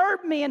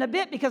disturb me in a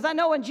bit because I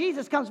know when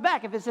Jesus comes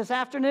back, if it's this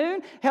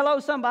afternoon, hello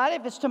somebody,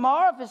 if it's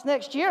tomorrow, if it's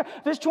next year,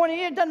 if it's 20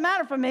 years, it doesn't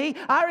matter for me.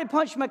 I already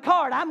punched my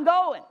card. I'm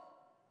going.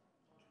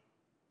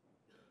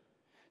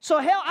 So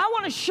hell, I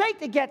want to shake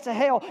the gates of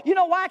hell. You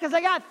know why? Because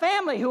I got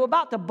family who are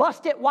about to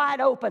bust it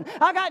wide open.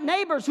 I got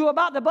neighbors who are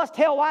about to bust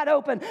hell wide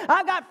open.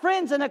 I've got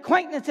friends and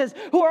acquaintances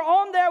who are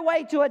on their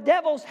way to a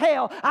devil's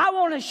hell. I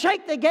want to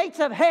shake the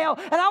gates of hell,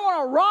 and I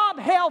want to rob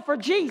hell for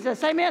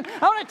Jesus. Amen.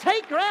 I want to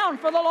take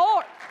ground for the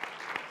Lord.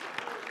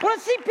 I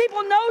want to see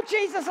people know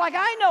Jesus like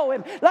I know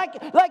him. Like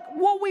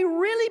what we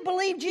really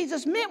believe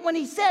Jesus meant when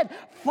he said,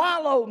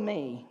 follow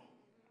me.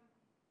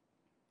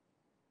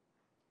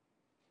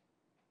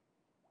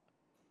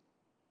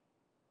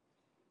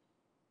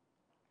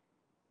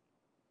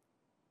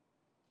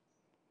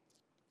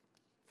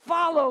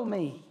 Follow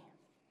me.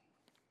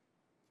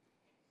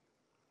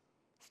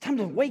 It's time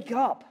to wake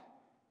up.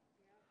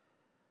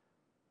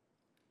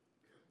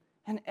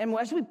 And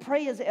as we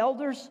pray as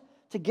elders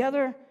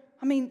together,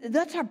 I mean,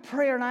 that's our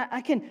prayer. And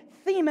I can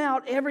theme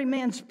out every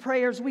man's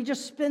prayers. We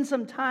just spend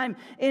some time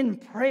in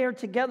prayer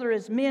together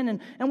as men.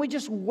 And we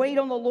just wait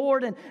on the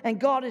Lord. And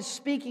God is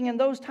speaking and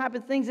those type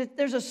of things.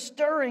 There's a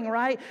stirring,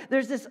 right?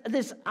 There's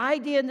this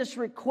idea and this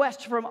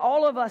request from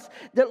all of us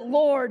that,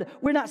 Lord,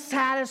 we're not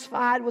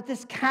satisfied with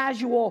this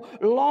casual,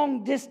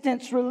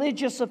 long-distance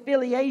religious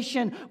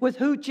affiliation with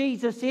who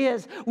Jesus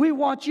is. We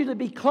want you to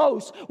be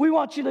close. We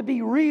want you to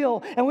be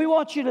real. And we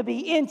want you to be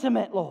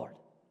intimate, Lord.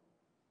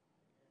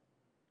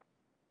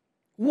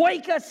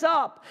 Wake us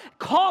up.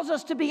 Cause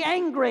us to be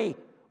angry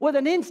with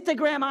an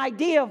Instagram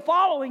idea of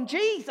following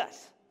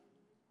Jesus.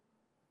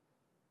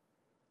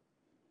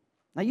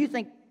 Now you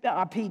think,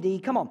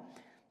 PD, come on.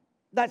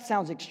 That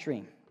sounds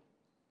extreme.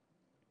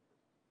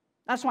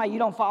 That's why you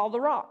don't follow The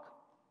Rock.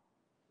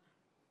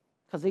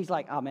 Because he's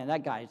like, oh man,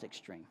 that guy is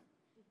extreme.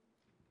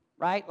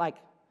 Right? Like,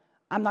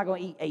 I'm not going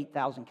to eat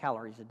 8,000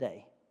 calories a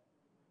day.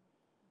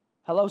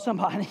 Hello,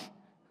 somebody?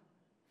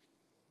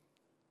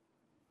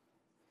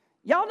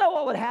 Y'all know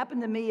what would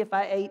happen to me if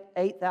I ate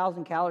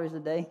 8,000 calories a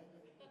day?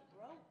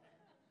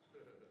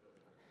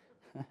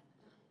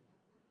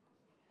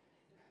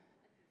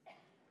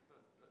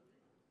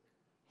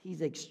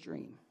 He's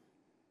extreme.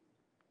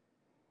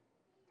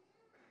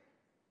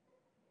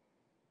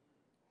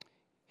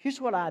 Here's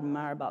what I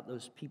admire about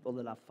those people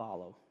that I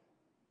follow.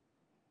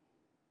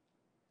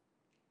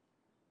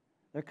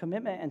 Their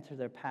commitment and to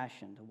their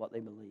passion to what they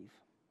believe.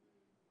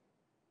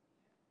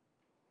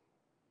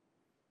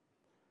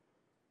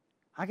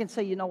 I can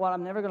say, you know what,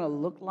 I'm never going to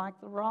look like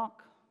The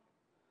Rock.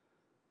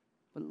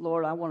 But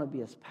Lord, I want to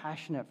be as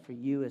passionate for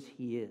you as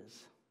he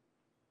is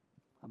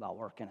about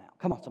working out.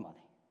 Come on, somebody.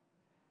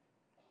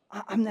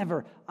 I'm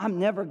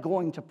never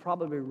going to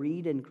probably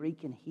read in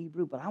Greek and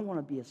Hebrew, but I want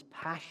to be as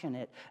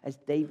passionate as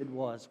David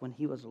was when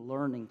he was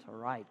learning to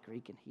write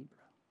Greek and Hebrew.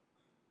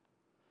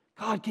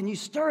 God, can you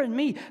stir in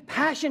me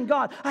passion,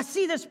 God? I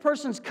see this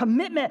person's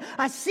commitment.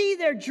 I see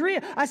their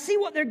dream. I see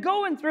what they're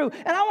going through,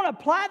 and I want to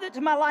apply that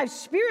to my life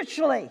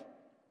spiritually.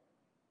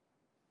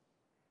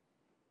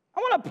 I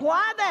want to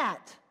apply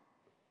that.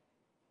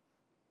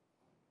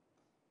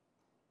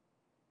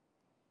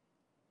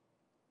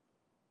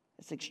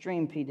 It's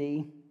extreme,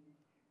 PD.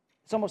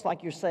 It's almost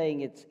like you're saying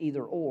it's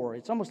either or.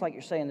 It's almost like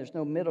you're saying there's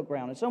no middle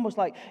ground. It's almost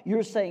like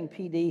you're saying,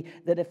 PD,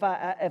 that if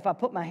I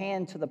put my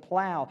hand to the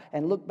plow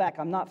and look back,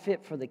 I'm not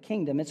fit for the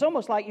kingdom. It's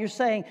almost like you're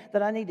saying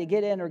that I need to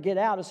get in or get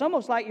out. It's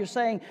almost like you're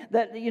saying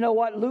that, you know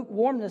what,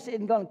 lukewarmness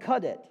isn't going to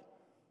cut it.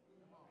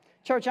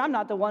 Church, I'm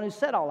not the one who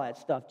said all that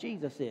stuff.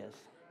 Jesus is.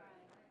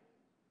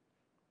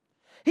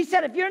 He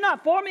said, if you're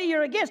not for me,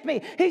 you're against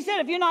me. He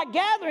said, if you're not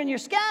gathering, you're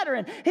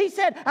scattering. He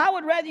said, I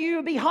would rather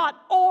you be hot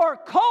or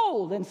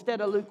cold instead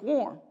of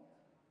lukewarm.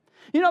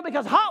 You know,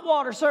 because hot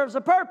water serves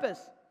a purpose.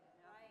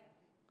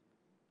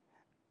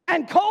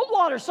 And cold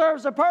water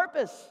serves a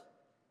purpose.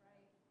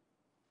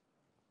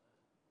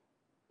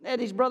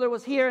 Eddie's brother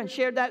was here and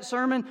shared that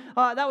sermon.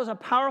 That was a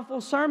powerful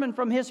sermon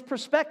from his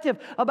perspective.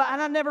 And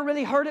I never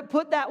really heard it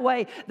put that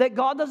way, that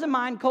God doesn't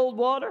mind cold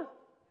water.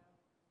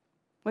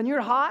 When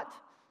you're hot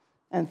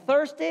and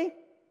thirsty,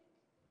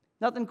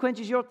 nothing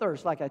quenches your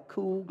thirst like a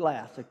cool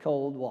glass of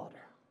cold water.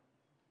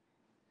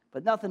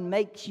 But nothing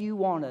makes you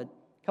want to,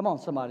 come on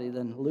somebody,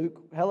 then Luke,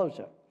 hello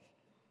sir.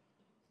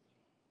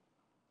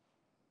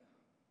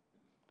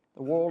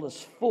 The world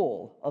is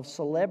full of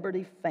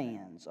celebrity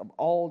fans of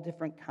all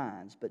different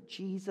kinds, but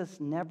Jesus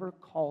never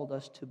called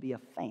us to be a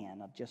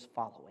fan of just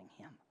following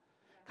him.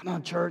 Come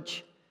on,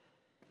 church.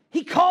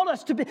 He called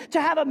us to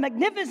have a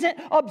magnificent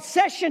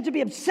obsession, to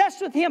be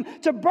obsessed with Him,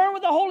 to burn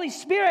with the Holy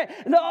Spirit,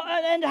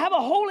 and to have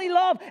a holy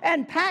love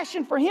and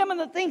passion for Him and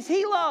the things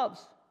He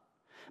loves.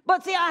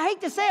 But see, I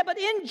hate to say it, but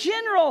in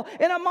general,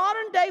 in a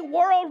modern day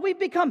world, we've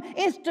become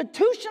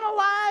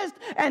institutionalized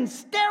and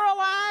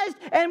sterilized,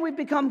 and we've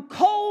become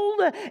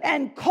cold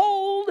and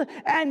cold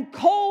and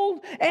cold,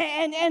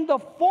 and the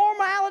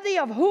formality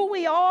of who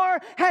we are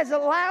has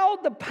allowed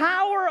the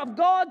power of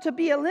God to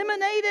be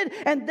eliminated,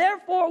 and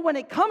therefore, when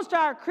it comes to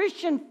our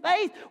Christian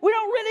faith, we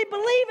don't really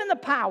believe in the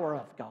power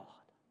of God.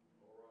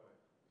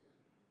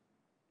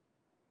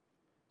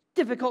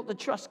 Difficult to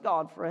trust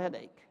God for a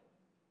headache.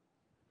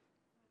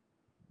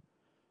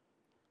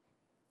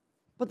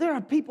 But there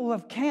are people who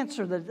have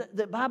cancer that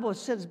the Bible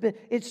has said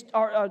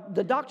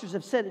the doctors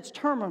have said it's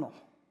terminal.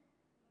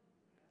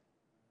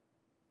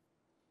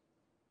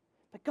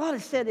 But God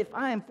has said, if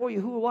I am for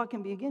you, who or what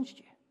can be against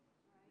you?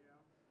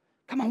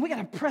 Come on, we got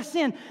to press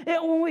in.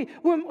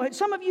 When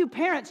some of you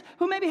parents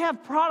who maybe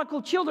have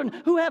prodigal children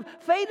who have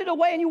faded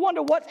away and you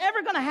wonder what's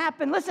ever going to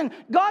happen. Listen,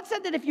 God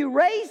said that if you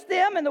raise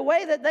them in the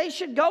way that they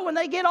should go when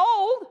they get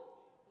old,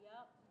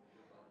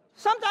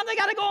 sometimes they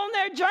got to go on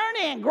their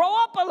journey and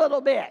grow up a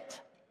little bit.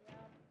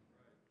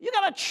 You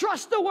got to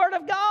trust the Word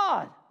of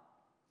God.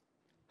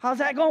 How's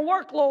that going to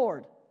work,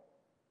 Lord?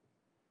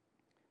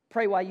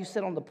 Pray while you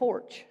sit on the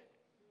porch.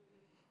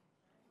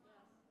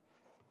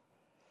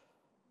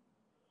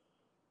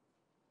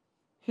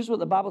 Here's what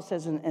the Bible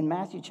says in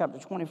Matthew chapter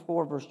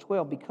 24, verse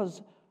 12.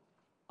 Because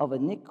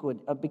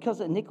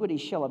iniquity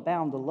shall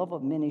abound, the love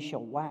of many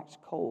shall wax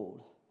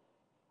cold.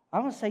 I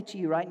want to say to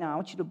you right now, I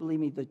want you to believe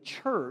me, the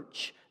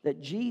church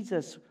that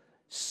Jesus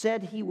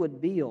said He would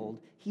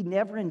build, He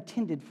never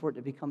intended for it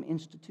to become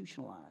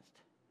institutionalized.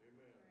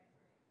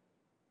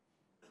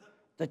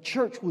 The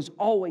church was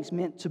always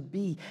meant to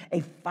be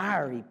a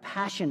fiery,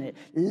 passionate,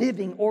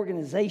 living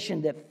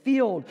organization that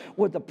filled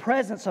with the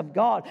presence of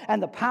God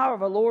and the power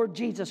of our Lord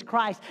Jesus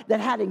Christ that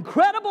had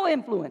incredible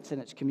influence in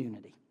its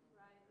community.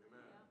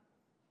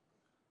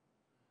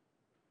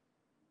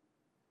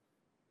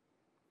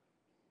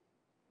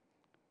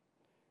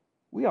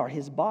 We are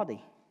His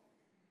body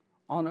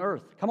on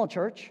earth. Come on,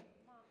 church.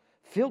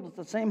 Filled with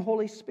the same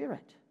Holy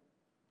Spirit.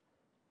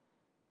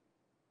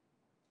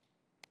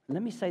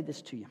 Let me say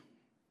this to you.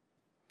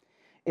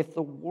 If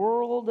the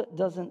world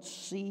doesn't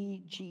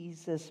see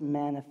Jesus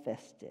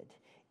manifested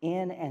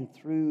in and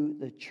through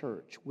the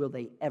church, will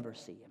they ever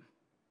see Him?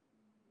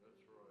 That's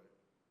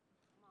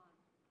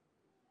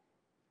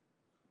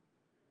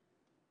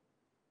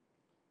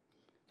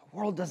right. The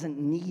world doesn't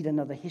need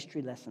another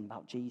history lesson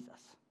about Jesus.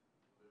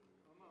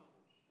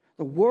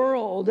 The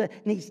world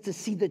needs to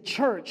see the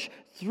church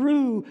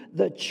through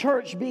the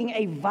church being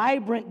a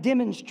vibrant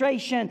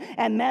demonstration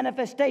and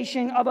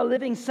manifestation of a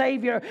living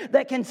Savior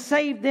that can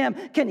save them,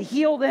 can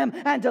heal them,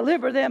 and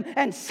deliver them,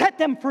 and set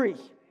them free.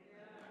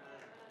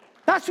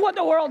 That's what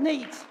the world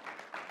needs.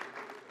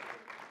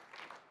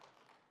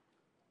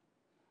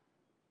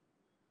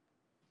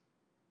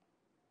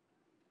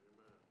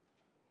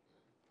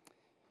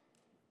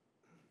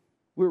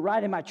 We were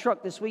riding my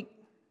truck this week.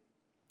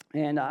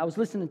 And I was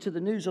listening to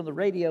the news on the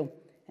radio,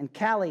 and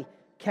Callie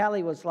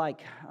was like,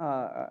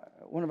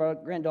 one of our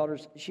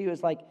granddaughters, she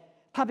was like,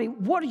 Poppy,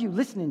 what are you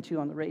listening to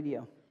on the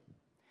radio?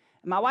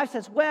 And my wife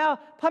says, well,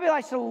 Poppy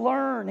likes to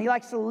learn. He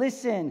likes to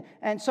listen.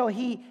 And so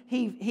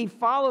he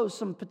follows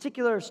some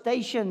particular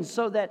stations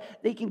so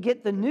that they can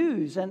get the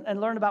news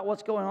and learn about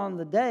what's going on in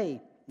the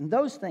day and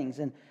those things.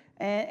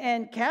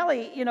 And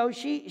Callie, you know,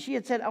 she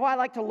had said, I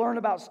like to learn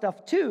about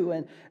stuff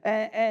too.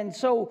 And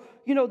so,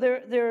 you know,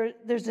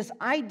 there's this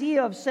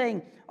idea of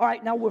saying, all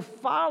right, now we're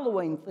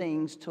following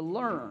things to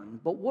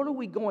learn, but what are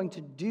we going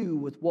to do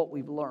with what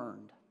we've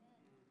learned?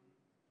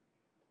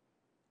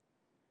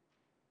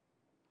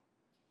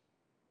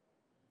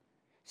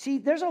 See,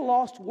 there's a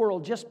lost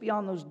world just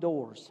beyond those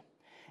doors.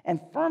 And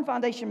Firm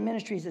Foundation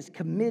Ministries is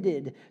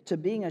committed to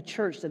being a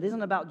church that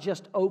isn't about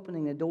just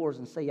opening the doors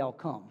and say, y'all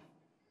come.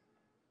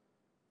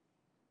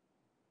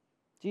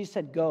 Jesus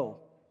said, go.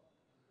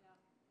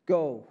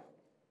 Go.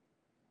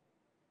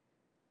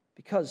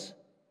 Because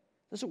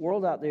there's a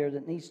world out there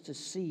that needs to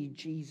see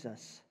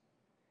Jesus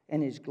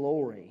and His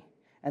glory.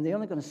 And they're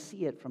only going to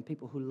see it from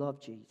people who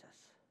love Jesus.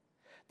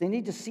 They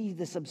need to see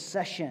this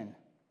obsession.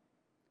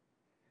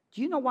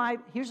 Do you know why?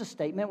 Here's a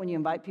statement when you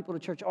invite people to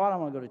church. Oh, I don't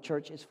want to go to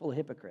church. It's full of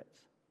hypocrites.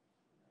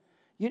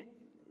 Do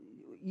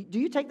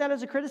you take that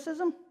as a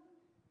criticism?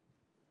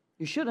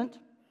 You shouldn't.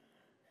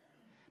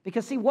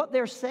 Because, see, what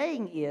they're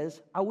saying is,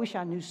 I wish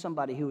I knew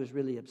somebody who was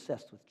really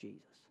obsessed with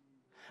Jesus.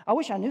 I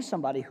wish I knew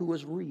somebody who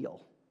was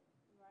real.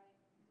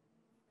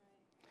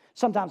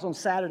 Sometimes on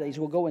Saturdays,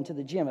 we'll go into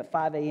the gym at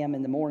 5 a.m.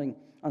 in the morning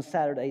on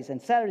Saturdays.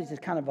 And Saturdays is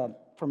kind of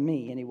for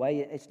me anyway,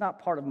 it's not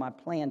part of my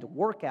planned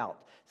workout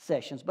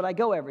sessions, but I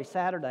go every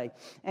Saturday.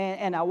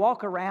 And I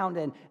walk around,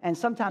 and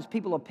sometimes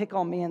people will pick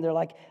on me, and they're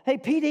like, hey,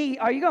 PD,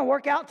 are you going to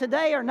work out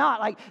today or not?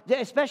 Like,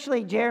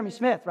 especially Jeremy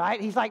Smith,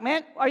 right? He's like,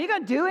 man, are you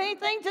going to do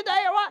anything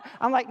today or what?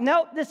 I'm like,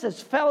 nope, this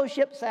is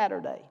Fellowship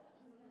Saturday.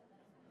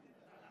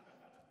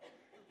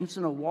 I'm just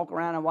going to walk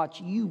around and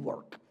watch you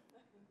work.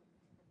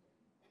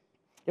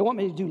 They want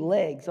me to do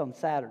legs on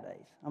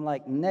Saturdays. I'm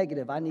like,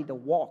 negative. I need to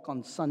walk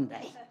on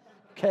Sunday.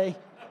 Okay?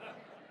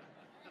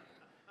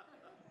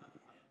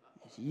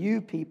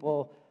 You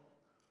people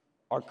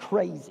are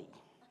crazy.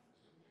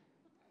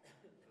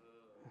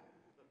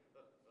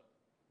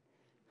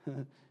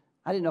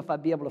 I didn't know if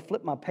I'd be able to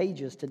flip my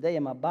pages today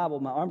in my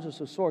Bible. My arms are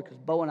so sore because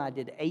Bo and I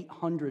did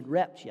 800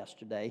 reps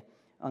yesterday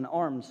on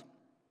arms.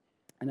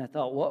 And I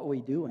thought, what are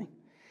we doing?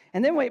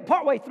 And then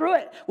partway through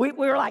it, we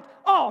were like,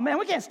 oh, man,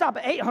 we can't stop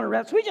at 800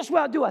 reps. We just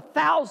well do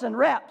 1,000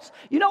 reps.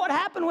 You know what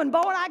happened when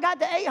Bo and I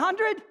got to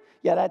 800?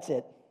 Yeah, that's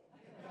it.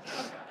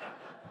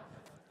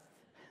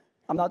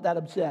 I'm not that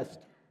obsessed.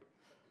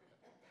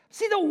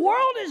 See, the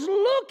world is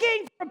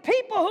looking for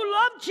people who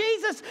love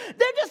Jesus.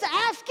 They're just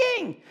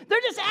asking.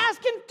 They're just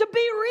asking to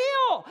be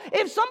real.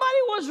 If somebody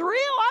was real,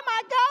 I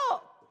might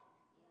go.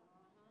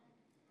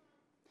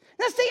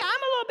 Now, see, I'm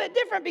a little bit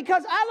different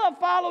because I love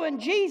following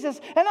Jesus,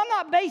 and I'm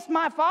not based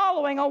my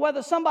following on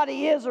whether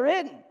somebody is or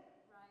isn't.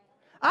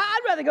 I'd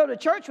rather go to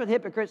church with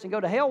hypocrites than go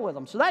to hell with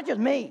them. So that's just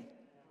me.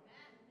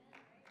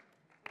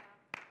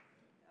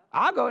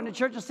 I'll go into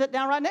church and sit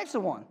down right next to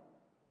one.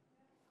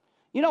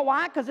 You know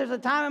why? Because there's a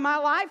time in my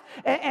life,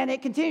 and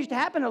it continues to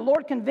happen. The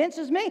Lord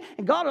convinces me,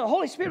 and God, the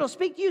Holy Spirit will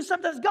speak to you.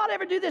 Sometimes, does God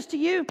ever do this to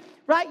you?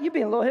 Right? You're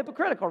being a little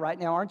hypocritical right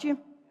now, aren't you?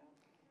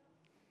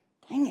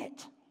 Dang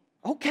it.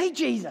 Okay,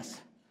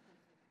 Jesus.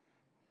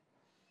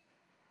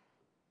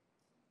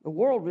 The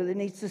world really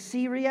needs to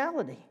see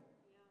reality.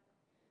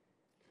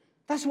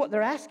 That's what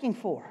they're asking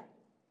for.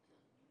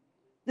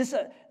 This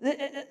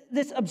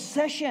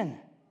obsession.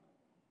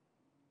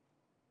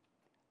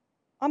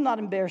 I'm not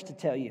embarrassed to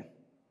tell you.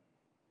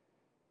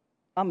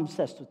 I'm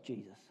obsessed with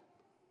Jesus.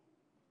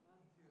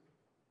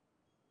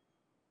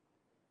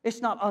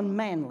 It's not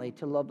unmanly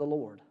to love the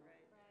Lord.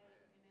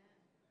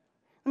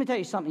 Let me tell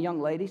you something, young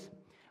ladies.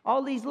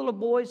 All these little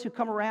boys who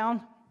come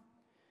around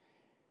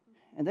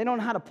and they don't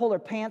know how to pull their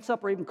pants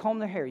up or even comb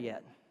their hair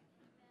yet.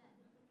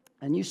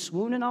 And you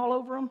swooning all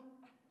over them.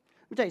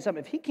 Let me tell you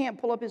something. If he can't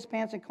pull up his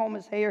pants and comb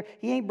his hair,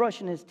 he ain't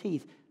brushing his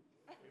teeth.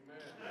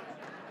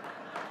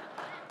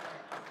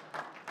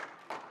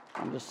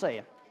 I'm just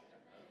saying.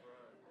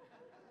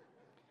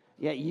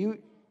 Yeah, you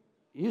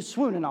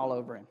swooning all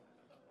over him.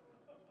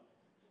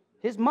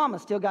 His mama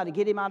still got to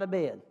get him out of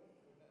bed.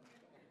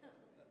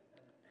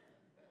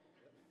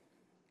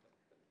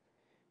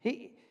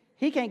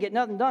 He can't get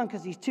nothing done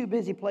because he's too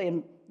busy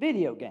playing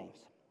video games.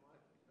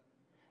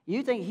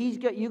 You think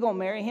you're going to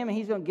marry him and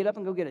he's going to get up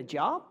and go get a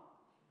job?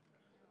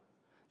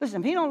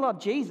 Listen, if he don't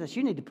love Jesus,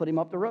 you need to put him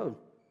up the road.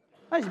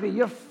 That needs to be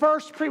your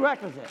first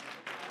prerequisite.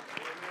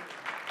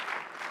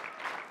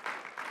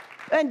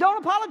 And don't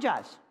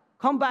apologize.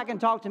 Come back and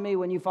talk to me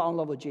when you fall in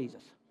love with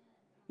Jesus.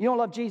 You don't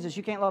love Jesus,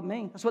 you can't love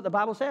me. That's what the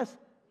Bible says.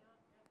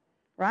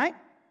 Right?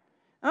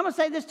 And I'm going to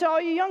say this to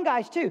all you young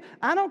guys too.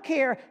 I don't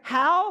care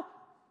how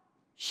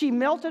she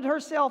melted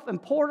herself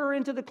and poured her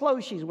into the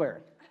clothes she's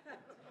wearing.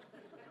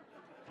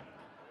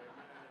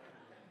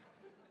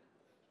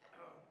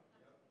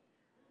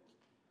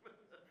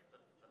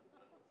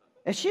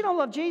 If she don't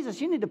love Jesus,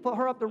 you need to put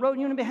her up the road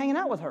and you need to be hanging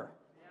out with her.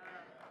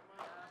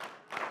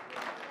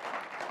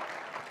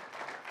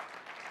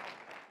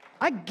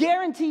 I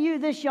guarantee you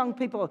this, young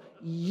people,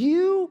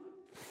 you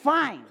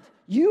pray,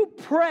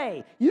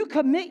 you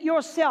commit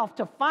yourself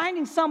to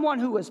finding someone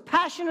who is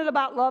passionate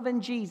about loving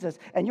Jesus,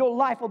 and your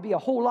life will be a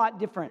whole lot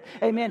different.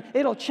 Amen.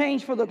 It'll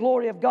change for the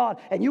glory of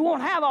God, and you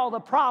won't have all the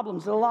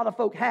problems that a lot of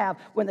folk have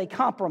when they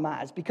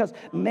compromise, because,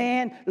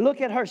 man, look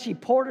at her. She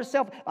poured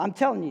herself. I'm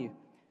telling you.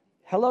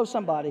 Hello,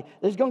 somebody.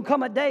 There's going to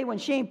come a day when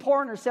she ain't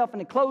pouring herself in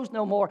the clothes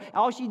no more.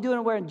 All she's doing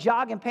is wearing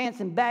jogging pants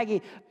and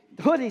baggy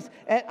hoodies.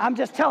 And I'm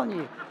just telling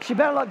you, she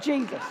better love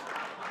Jesus.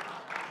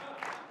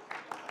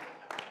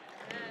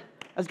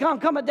 There's going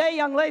to come a day,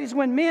 young ladies,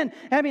 when men,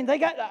 they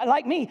got,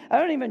 like me, I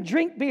don't even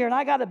drink beer and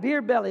I got a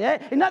beer belly.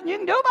 There's nothing you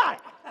can do about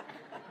it.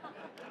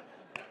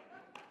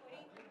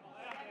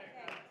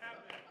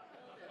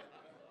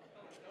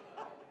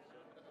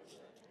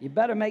 You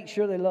better make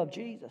sure they love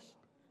Jesus.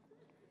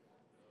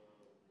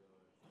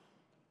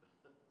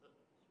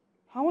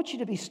 I want you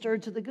to be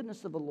stirred to the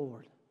goodness of the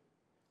Lord.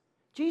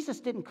 Jesus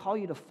didn't call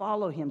you to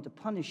follow him to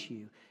punish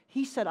you.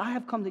 He said, I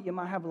have come that you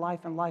might have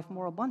life and life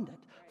more abundant.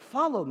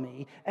 Follow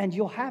me and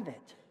you'll have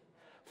it.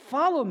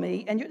 Follow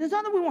me, and there's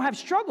not that we won't have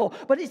struggle,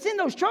 but it's in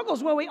those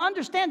struggles where we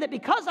understand that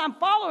because I'm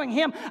following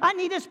him, I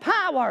need his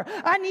power.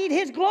 I need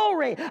his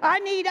glory. I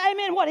need,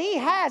 what he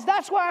has.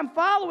 That's why I'm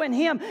following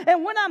him.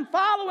 And when I'm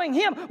following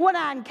him, when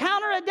I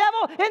encounter a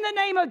devil, in the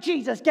name of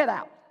Jesus, get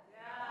out.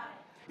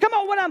 Come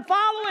on, when I'm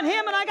following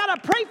him and I got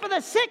to pray for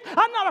the sick,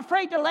 I'm not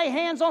afraid to lay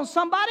hands on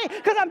somebody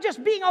because I'm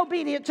just being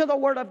obedient to the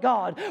word of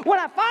God. When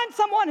I find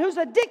someone who's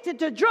addicted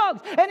to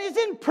drugs and is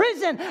in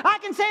prison, I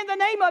can say in the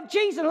name of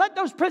Jesus, let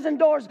those prison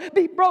doors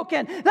be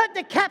broken. Let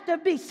the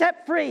captive be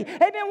set free.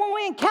 Amen. When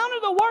we encounter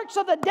the works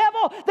of the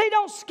devil, they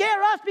don't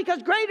scare us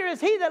because greater is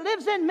he that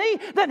lives in me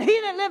than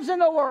he that lives in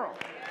the world.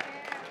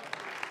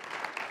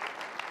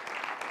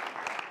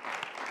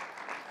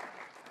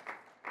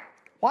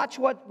 Watch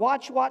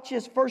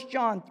this, 1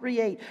 John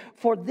 3:8.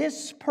 For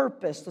this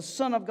purpose the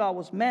Son of God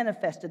was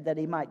manifested, that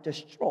he might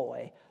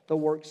destroy the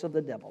works of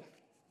the devil.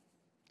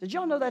 Did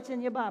y'all know that's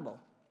in your Bible?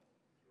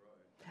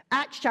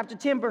 Acts chapter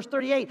 10, verse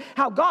 38,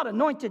 how God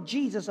anointed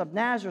Jesus of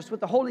Nazareth with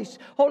the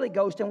Holy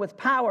Ghost and with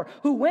power,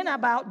 who went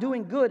about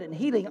doing good and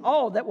healing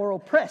all that were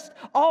oppressed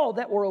of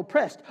the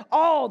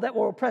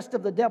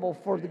devil,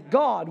 for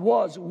God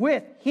was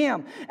with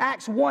him.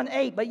 Acts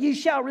 1:8, but you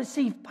shall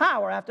receive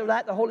power. After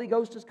that, the Holy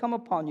Ghost has come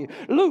upon you.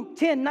 Luke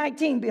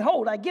 10:19,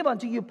 behold, I give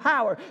unto you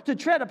power to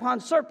tread upon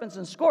serpents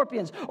and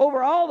scorpions,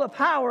 over all the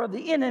power of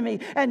the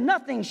enemy, and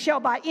nothing shall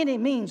by any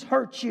means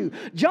hurt you.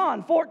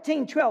 John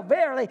 14:12,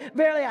 verily,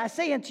 verily, I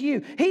say unto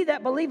you, he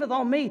that believeth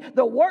on me,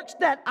 the works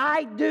that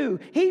I do,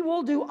 he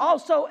will do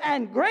also,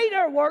 and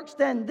greater works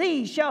than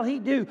these shall he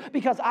do,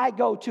 because I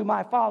go to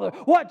my Father.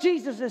 What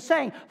Jesus is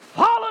saying,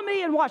 follow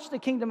me and watch the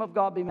kingdom of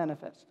God be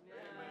manifest.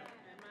 Amen.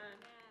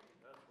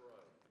 That's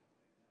right.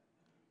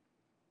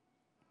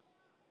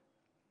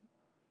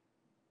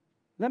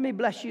 Let me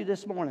bless you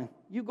this morning.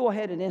 You go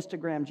ahead and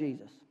Instagram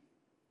Jesus.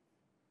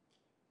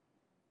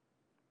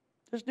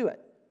 Just do it.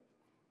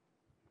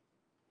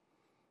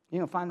 You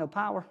ain't gonna find no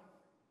power.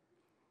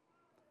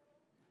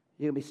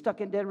 You're going to be stuck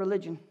in dead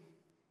religion.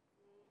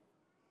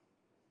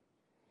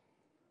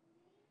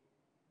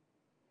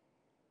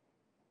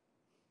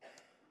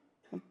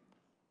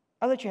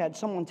 I thought you had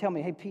someone tell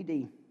me, hey,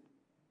 PD,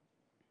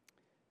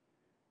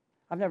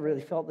 I've never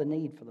really felt the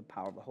need for the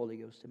power of the Holy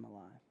Ghost in my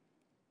life.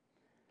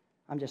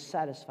 I'm just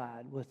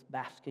satisfied with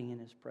basking in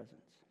his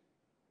presence.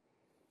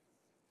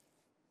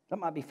 That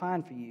might be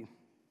fine for you.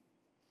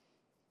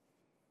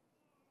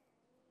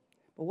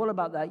 But what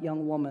about that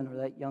young woman or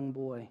that young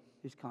boy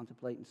who's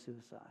contemplating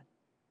suicide?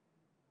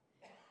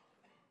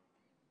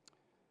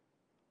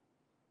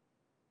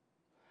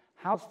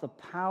 How's the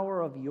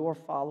power of your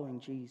following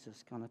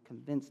Jesus going to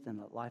convince them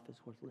that life is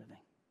worth living?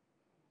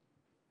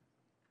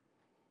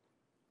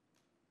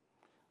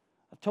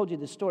 I've told you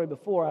this story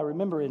before. I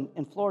remember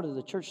in Florida,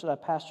 the church that I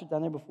pastored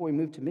down there before we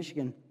moved to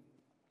Michigan.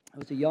 I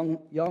was a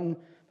young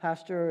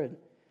pastor, and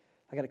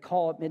I got a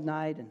call at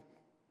midnight, and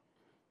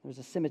there was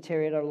a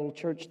cemetery at our little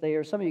church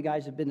there. Some of you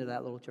guys have been to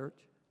that little church.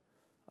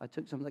 I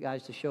took some of the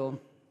guys to show them.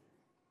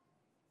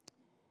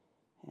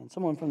 And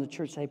someone from the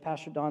church said, hey,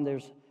 Pastor Don,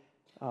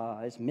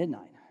 it's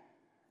midnight.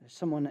 There's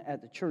someone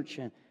at the church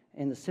and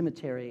in the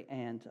cemetery,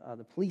 and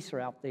the police are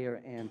out there,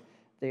 and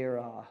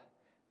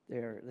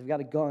they've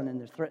got a gun, and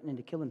they're threatening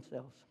to kill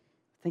themselves.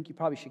 I think you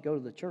probably should go to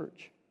the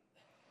church.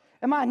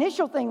 And my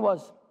initial thing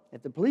was,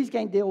 if the police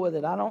can't deal with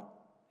it,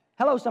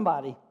 hello,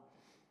 somebody.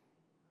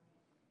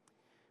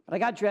 But I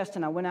got dressed,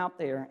 and I went out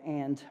there,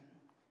 and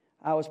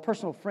I was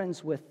personal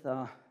friends with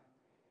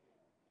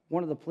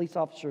one of the police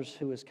officers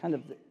who was kind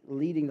of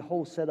leading the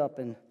whole setup,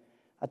 and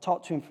I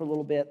talked to him for a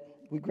little bit.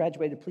 We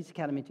graduated police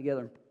academy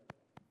together,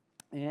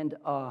 and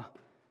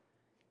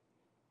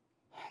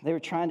they were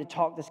trying to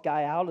talk this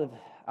guy out of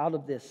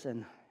this,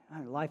 and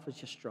life was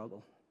just a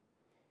struggle.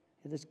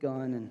 He had this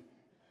gun, and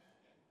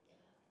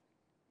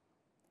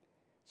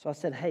so I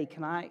said, hey,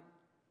 do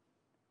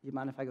you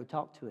mind if I go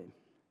talk to him?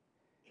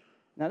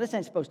 Now, this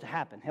ain't supposed to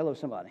happen. Hello,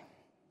 somebody.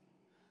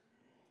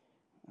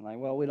 I'm like,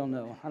 well, we don't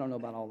know. I don't know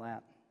about all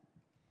that.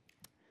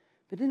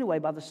 But anyway,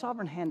 by the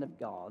sovereign hand of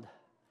God,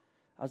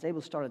 I was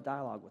able to start a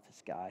dialogue with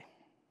this guy.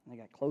 And I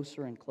got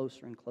closer and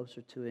closer and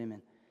closer to him.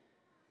 And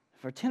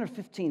for 10 or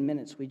 15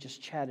 minutes, we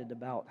just chatted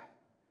about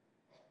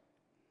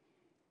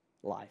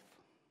life.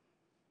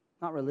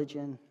 Not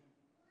religion.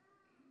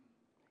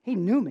 He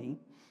knew me.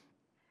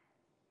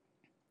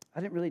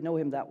 I didn't really know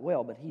him that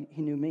well, but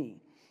he knew me.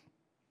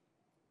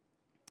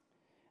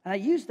 And I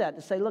used that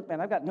to say, look, man,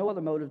 I've got no other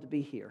motive to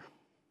be here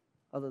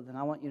other than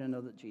I want you to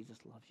know that Jesus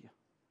loves you.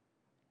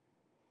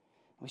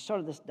 And we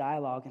started this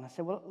dialogue, and I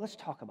said, well, let's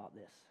talk about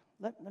this.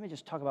 Let me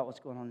just talk about what's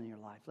going on in your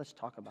life. Let's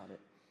talk about it.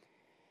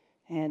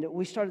 And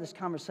we started this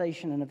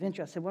conversation, and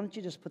eventually I said, why don't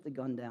you just put the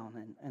gun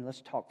down and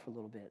let's talk for a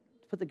little bit.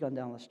 Put the gun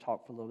down, let's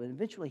talk for a little bit. And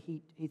eventually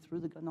he threw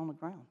the gun on the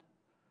ground.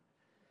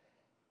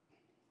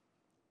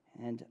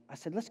 And I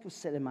said, let's go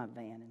sit in my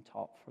van and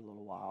talk for a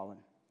little while. And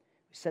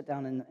we sat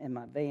down in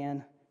my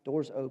van,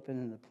 doors open,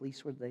 and the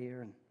police were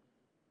there. And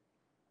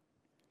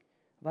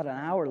about an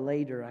hour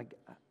later,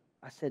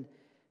 I said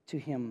to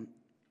him,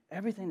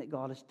 everything that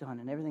God has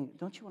done and everything,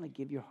 don't you want to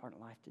give your heart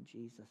and life to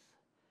Jesus?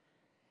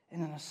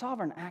 And in a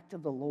sovereign act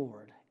of the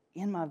Lord,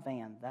 in my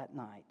van that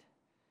night,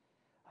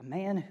 a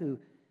man who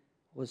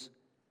was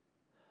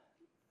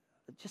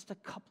just a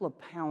couple of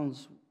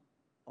pounds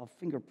of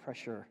finger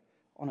pressure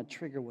on a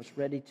trigger was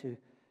ready to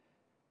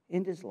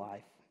end his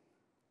life,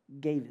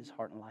 gave his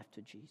heart and life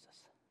to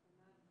Jesus.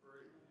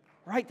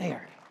 Right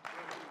there.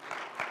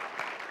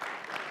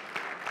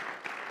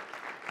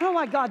 I don't know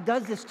why God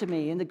does this to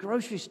me in the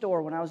grocery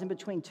store when I was in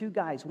between two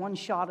guys. One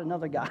shot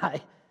another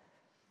guy.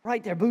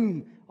 Right there,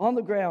 boom, on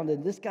the ground,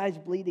 and this guy's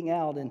bleeding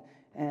out,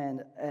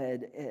 and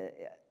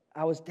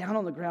I was down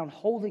on the ground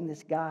holding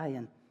this guy,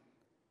 and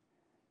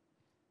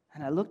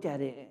I looked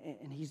at it,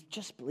 and he's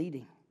just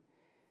bleeding.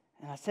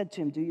 And I said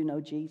to him, do you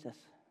know Jesus?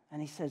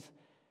 And he says,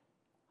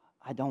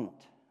 I don't.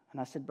 And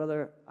I said,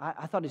 brother,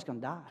 I thought he's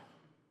going to die.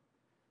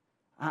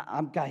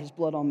 I've got his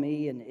blood on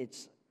me, and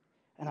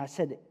I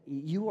said,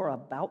 you are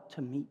about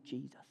to meet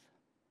Jesus.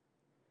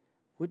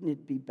 Wouldn't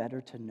it be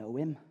better to know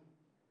him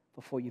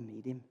before you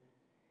meet him?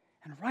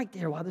 And right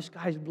there, while this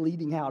guy's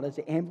bleeding out as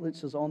the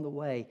ambulance is on the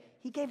way,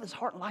 he gave his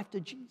heart and life to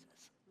Jesus.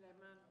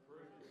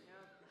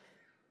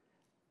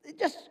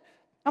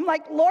 I'm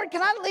like, Lord,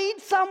 can I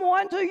lead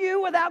someone to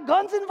you without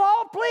guns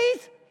involved,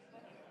 please?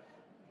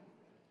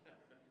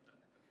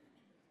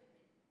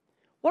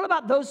 What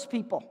about those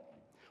people?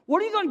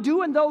 What are you going to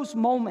do in those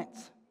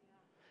moments?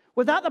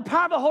 Without the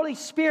power of the Holy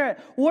Spirit,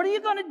 what are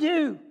you going to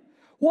do?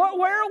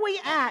 Where are we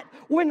at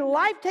when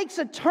life takes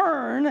a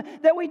turn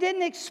that we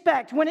didn't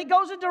expect, when it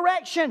goes a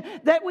direction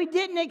that we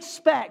didn't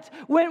expect,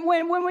 when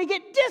we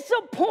get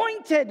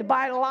disappointed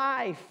by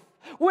life?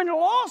 When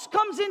loss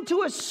comes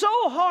into us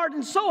so hard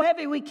and so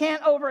heavy we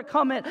can't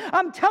overcome it.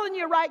 I'm telling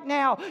you right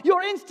now,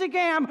 your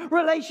Instagram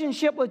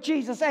relationship with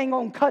Jesus ain't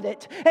gonna cut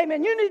it.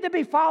 Amen. You need to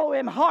be following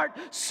him heart,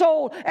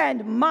 soul,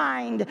 and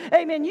mind.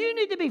 Amen. You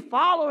need to be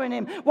following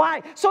him.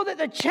 Why? So that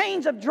the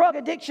chains of drug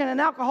addiction and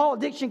alcohol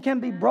addiction can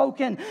be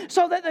broken.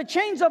 So that the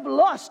chains of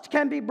lust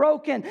can be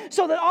broken.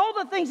 So that all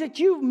the things that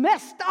you've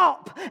messed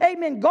up,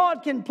 amen,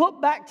 God can put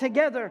back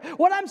together.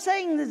 What I'm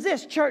saying is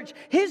this, church,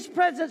 his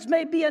presence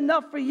may be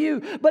enough for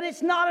you, but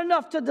it's not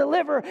enough to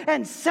deliver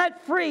and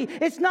set free.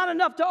 It's not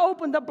enough to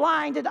open the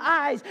blinded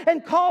eyes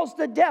and cause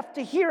the deaf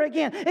to hear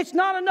again. It's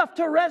not enough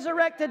to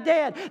resurrect the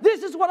dead.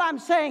 This is what I'm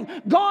saying.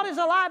 God is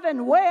alive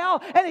and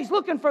well, and he's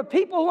looking for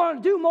people who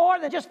want to do more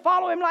than just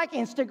follow him like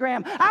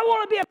Instagram. I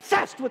want to be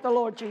obsessed with the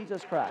Lord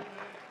Jesus Christ.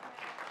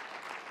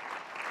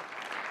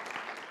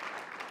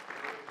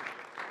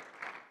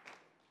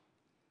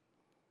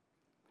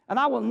 And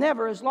I will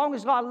never, as long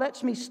as God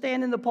lets me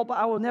stand in the pulpit,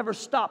 I will never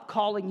stop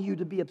calling you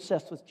to be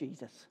obsessed with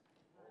Jesus.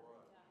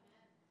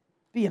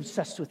 Be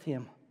obsessed with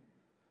him.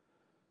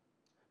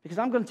 Because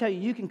I'm going to tell you,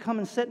 you can come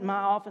and sit in my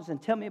office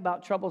and tell me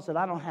about troubles that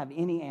I don't have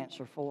any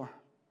answer for.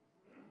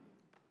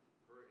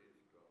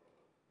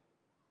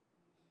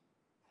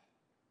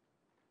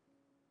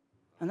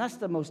 And that's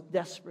the most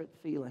desperate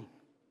feeling.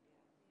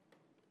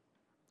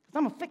 Because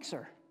I'm a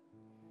fixer.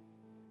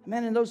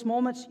 Man, in those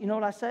moments, you know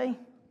what I say?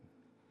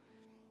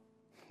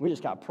 We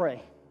just got to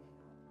pray.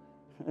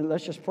 And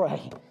let's just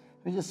pray.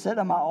 We just sit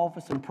in my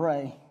office and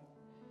pray.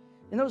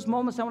 In those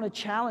moments, I want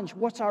to challenge,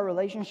 what's our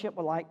relationship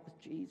like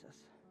with Jesus?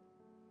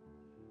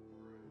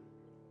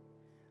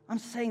 I'm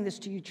saying this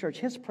to you, church.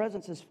 His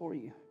presence is for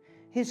you.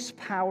 His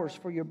powers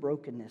for your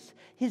brokenness.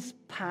 His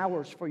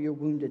powers for your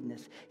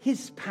woundedness.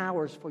 His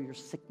powers for your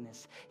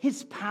sickness.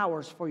 His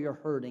powers for your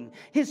hurting.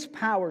 His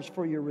powers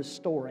for your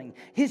restoring.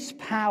 His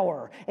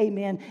power,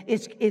 amen,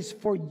 is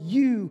for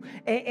you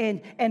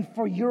and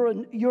for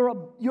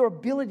your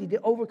ability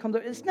to overcome.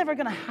 It's never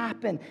going to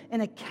happen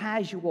in a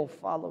casual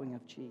following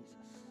of Jesus.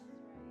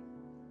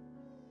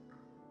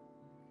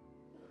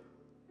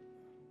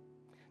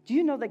 Do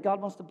you know that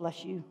God wants to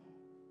bless you?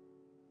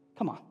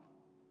 Come on.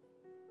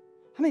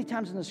 How many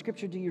times in the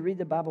scripture do you read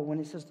the Bible when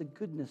it says the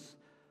goodness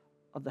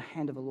of the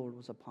hand of the Lord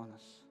was upon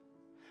us?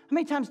 How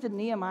many times did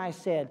Nehemiah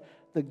said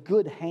the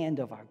good hand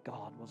of our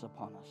God was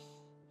upon us?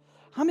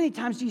 How many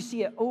times do you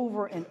see it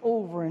over and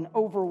over and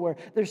over where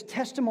there's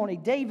testimony,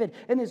 David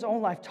in his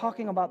own life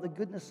talking about the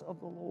goodness of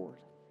the Lord?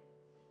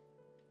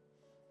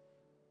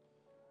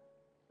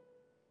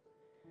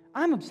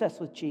 I'm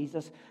obsessed with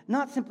Jesus,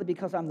 not simply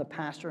because I'm the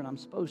pastor and I'm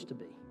supposed to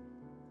be.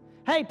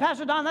 Hey,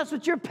 Pastor Don, that's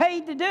what you're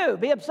paid to do.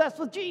 Be obsessed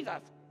with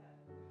Jesus.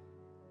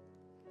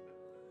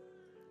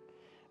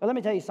 But let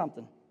me tell you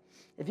something.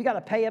 If you got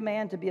to pay a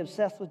man to be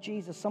obsessed with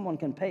Jesus, someone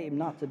can pay him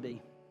not to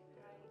be.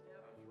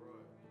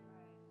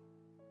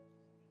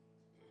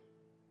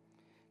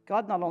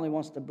 God not only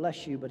wants to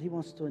bless you, but he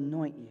wants to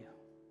anoint you.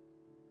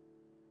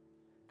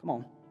 Come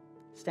on.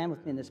 Stand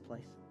with me in this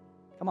place.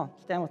 Come on.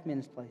 Stand with me in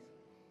this place.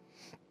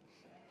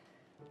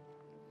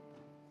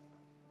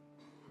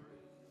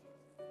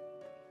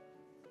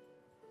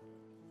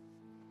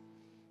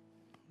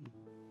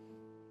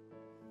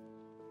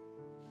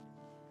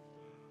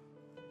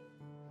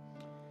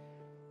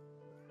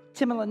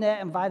 Tim and Lynette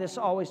invite us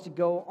always to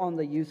go on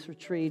the youth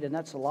retreat, and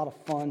that's a lot of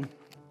fun.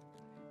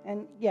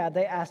 And yeah,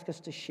 they ask us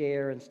to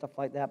share and stuff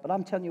like that. But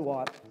I'm telling you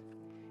what,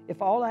 if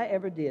all I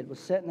ever did was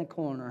sit in the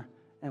corner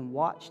and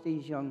watch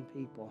these young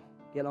people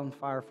get on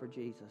fire for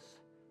Jesus,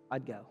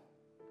 I'd go.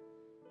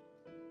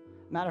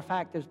 Matter of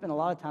fact, there's been a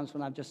lot of times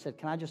when I've just said,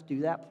 can I just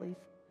do that, please?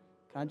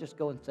 Can I just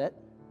go and sit?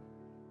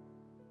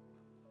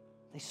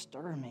 They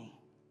stir me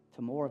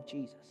to more of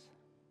Jesus.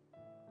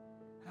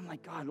 And I'm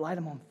like, God, light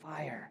them on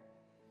fire.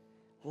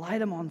 Light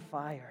them on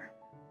fire.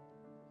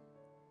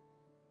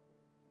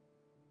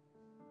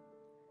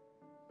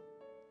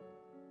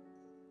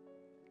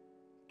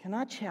 Can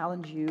I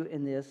challenge you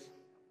in this?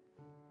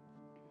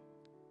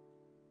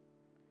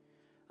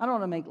 I don't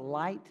want to make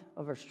light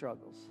of our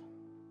struggles.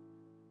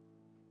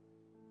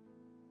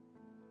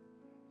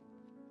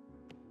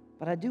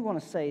 But I do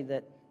want to say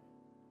that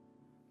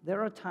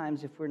there are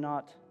times if we're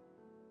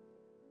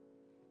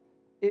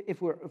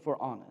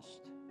honest,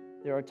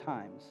 there are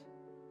times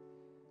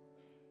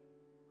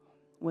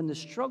when the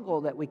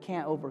struggle that we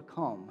can't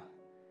overcome,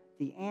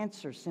 the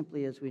answer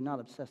simply is we're not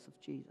obsessed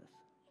with Jesus.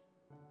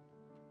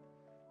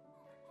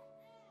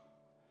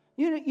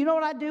 You know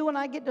what I do when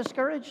I get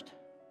discouraged?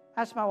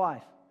 Ask my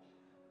wife.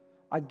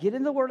 I get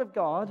in the Word of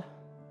God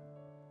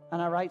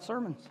and I write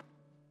sermons.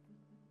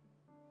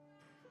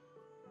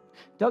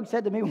 Doug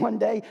said to me one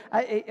day,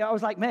 I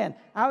was like, man,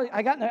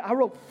 I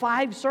wrote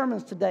 5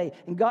 sermons today.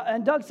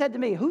 And Doug said to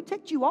me, who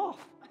ticked you off?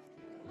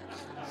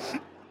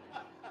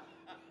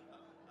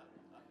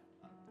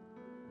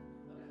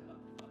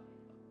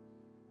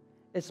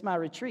 It's my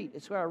retreat.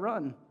 It's where I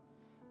run.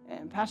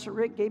 And Pastor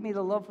Rick gave me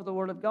the love for the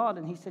Word of God,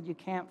 and he said, you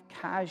can't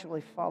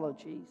casually follow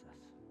Jesus.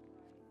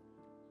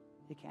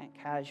 You can't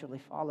casually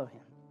follow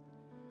Him.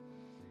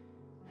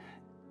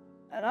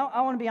 And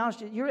I want to be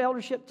honest with you, your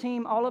eldership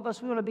team, all of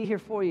us, we want to be here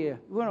for you.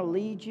 We want to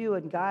lead you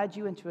and guide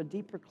you into a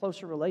deeper,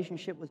 closer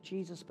relationship with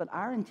Jesus, but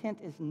our intent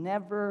is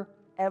never,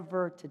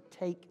 ever to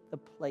take the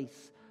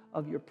place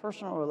of your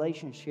personal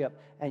relationship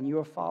and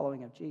your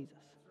following of Jesus.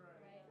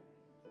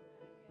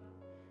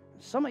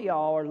 Some of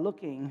y'all are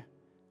looking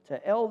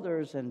to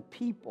elders and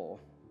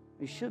people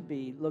who should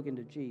be looking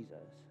to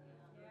Jesus.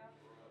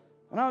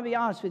 And I'm going to be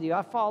honest with you,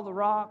 I follow the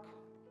rock.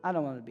 I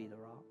don't want to be the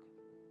rock.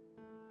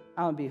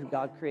 I want to be who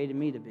God created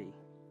me to be.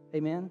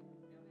 Amen?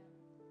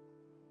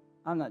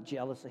 I'm not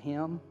jealous of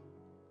him.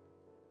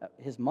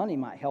 His money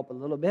might help a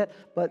little bit,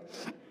 but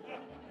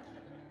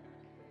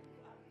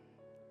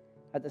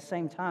at the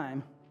same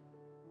time,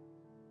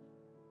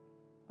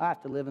 I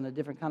have to live in a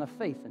different kind of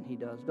faith than he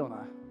does, don't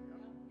I?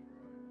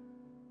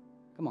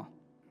 Come on.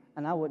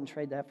 And I wouldn't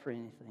trade that for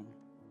anything.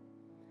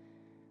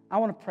 I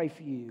want to pray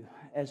for you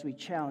as we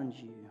challenge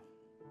you.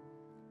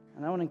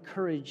 And I want to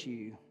encourage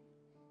you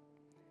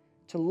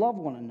to love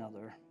one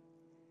another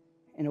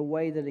in a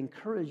way that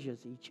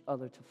encourages each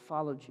other to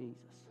follow Jesus.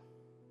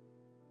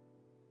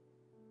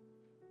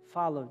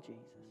 Follow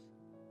Jesus.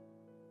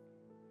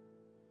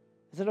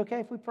 Is it okay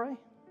if we pray?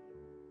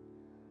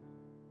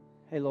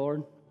 Hey,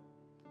 Lord,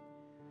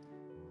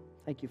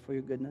 thank you for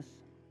your goodness.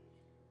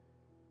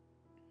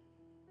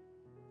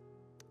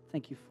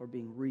 Thank you for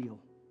being real.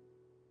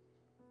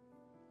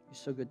 You're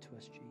so good to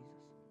us, Jesus.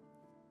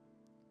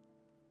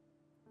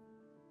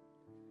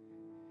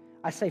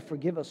 I say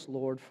forgive us,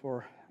 Lord,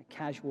 for a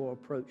casual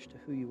approach to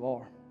who you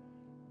are.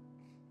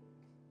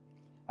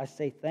 I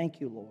say thank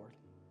you, Lord,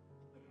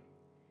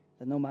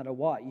 that no matter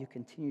what, you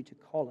continue to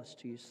call us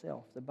to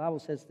yourself. The Bible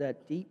says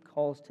that deep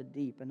calls to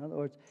deep. In other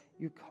words,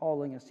 you're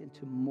calling us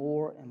into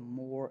more and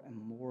more and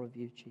more of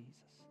you,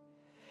 Jesus.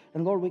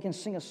 And Lord, we can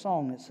sing a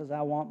song that says,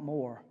 I want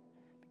more.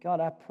 God,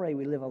 I pray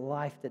we live a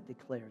life that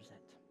declares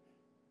it.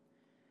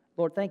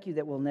 Lord, thank you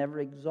that we'll never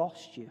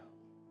exhaust you.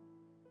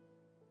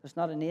 There's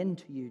not an end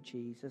to you,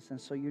 Jesus, and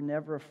so you're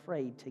never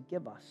afraid to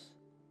give us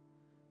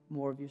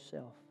more of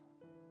yourself.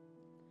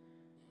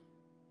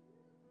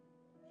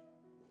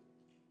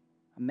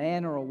 A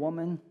man or a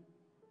woman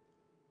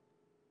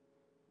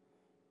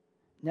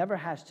never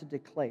has to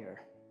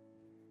declare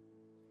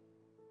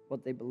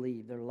what they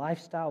believe. Their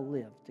lifestyle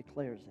lived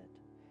declares it.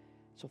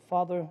 So,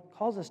 Father,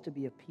 cause us to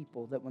be a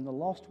people that when the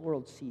lost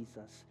world sees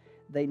us,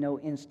 they know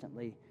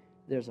instantly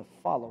there's a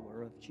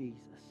follower of Jesus.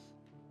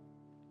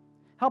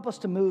 Help us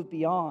to move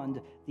beyond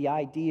the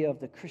idea of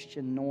the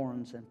Christian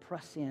norms and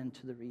press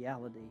into the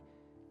reality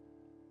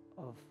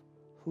of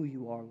who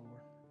you are,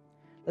 Lord.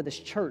 Let this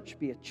church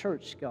be a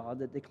church, God,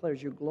 that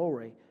declares your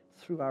glory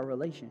through our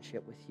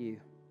relationship with you,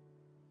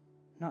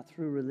 not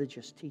through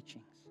religious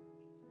teachings.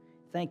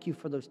 Thank you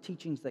for those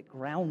teachings that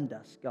ground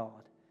us,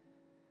 God.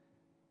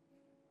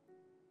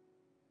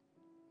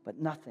 But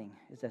nothing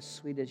is as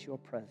sweet as your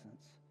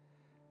presence.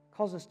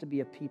 Cause us to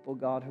be a people,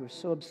 God, who are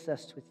so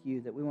obsessed with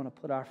you that we want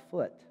to put our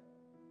foot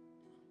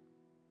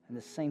in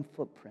the same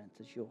footprint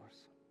as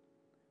yours.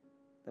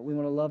 That we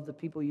want to love the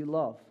people you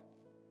love.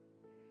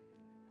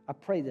 I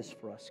pray this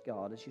for us,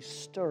 God, as you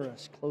stir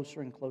us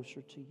closer and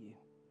closer to you.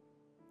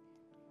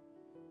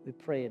 We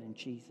pray it in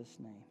Jesus'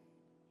 name.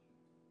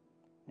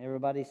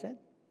 Everybody said?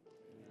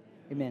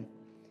 Amen.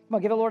 Come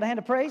on, give the Lord a hand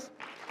of praise.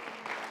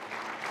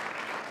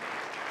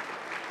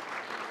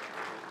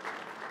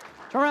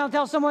 Turn around and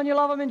tell someone you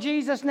love them in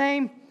Jesus'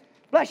 name.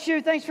 Bless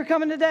you. Thanks for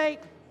coming today.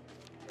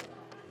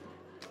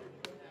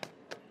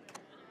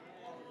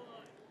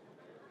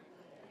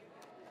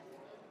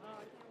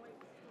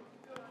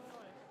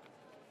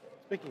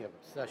 Speaking of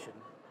obsession,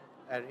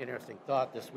 I had an interesting thought this week.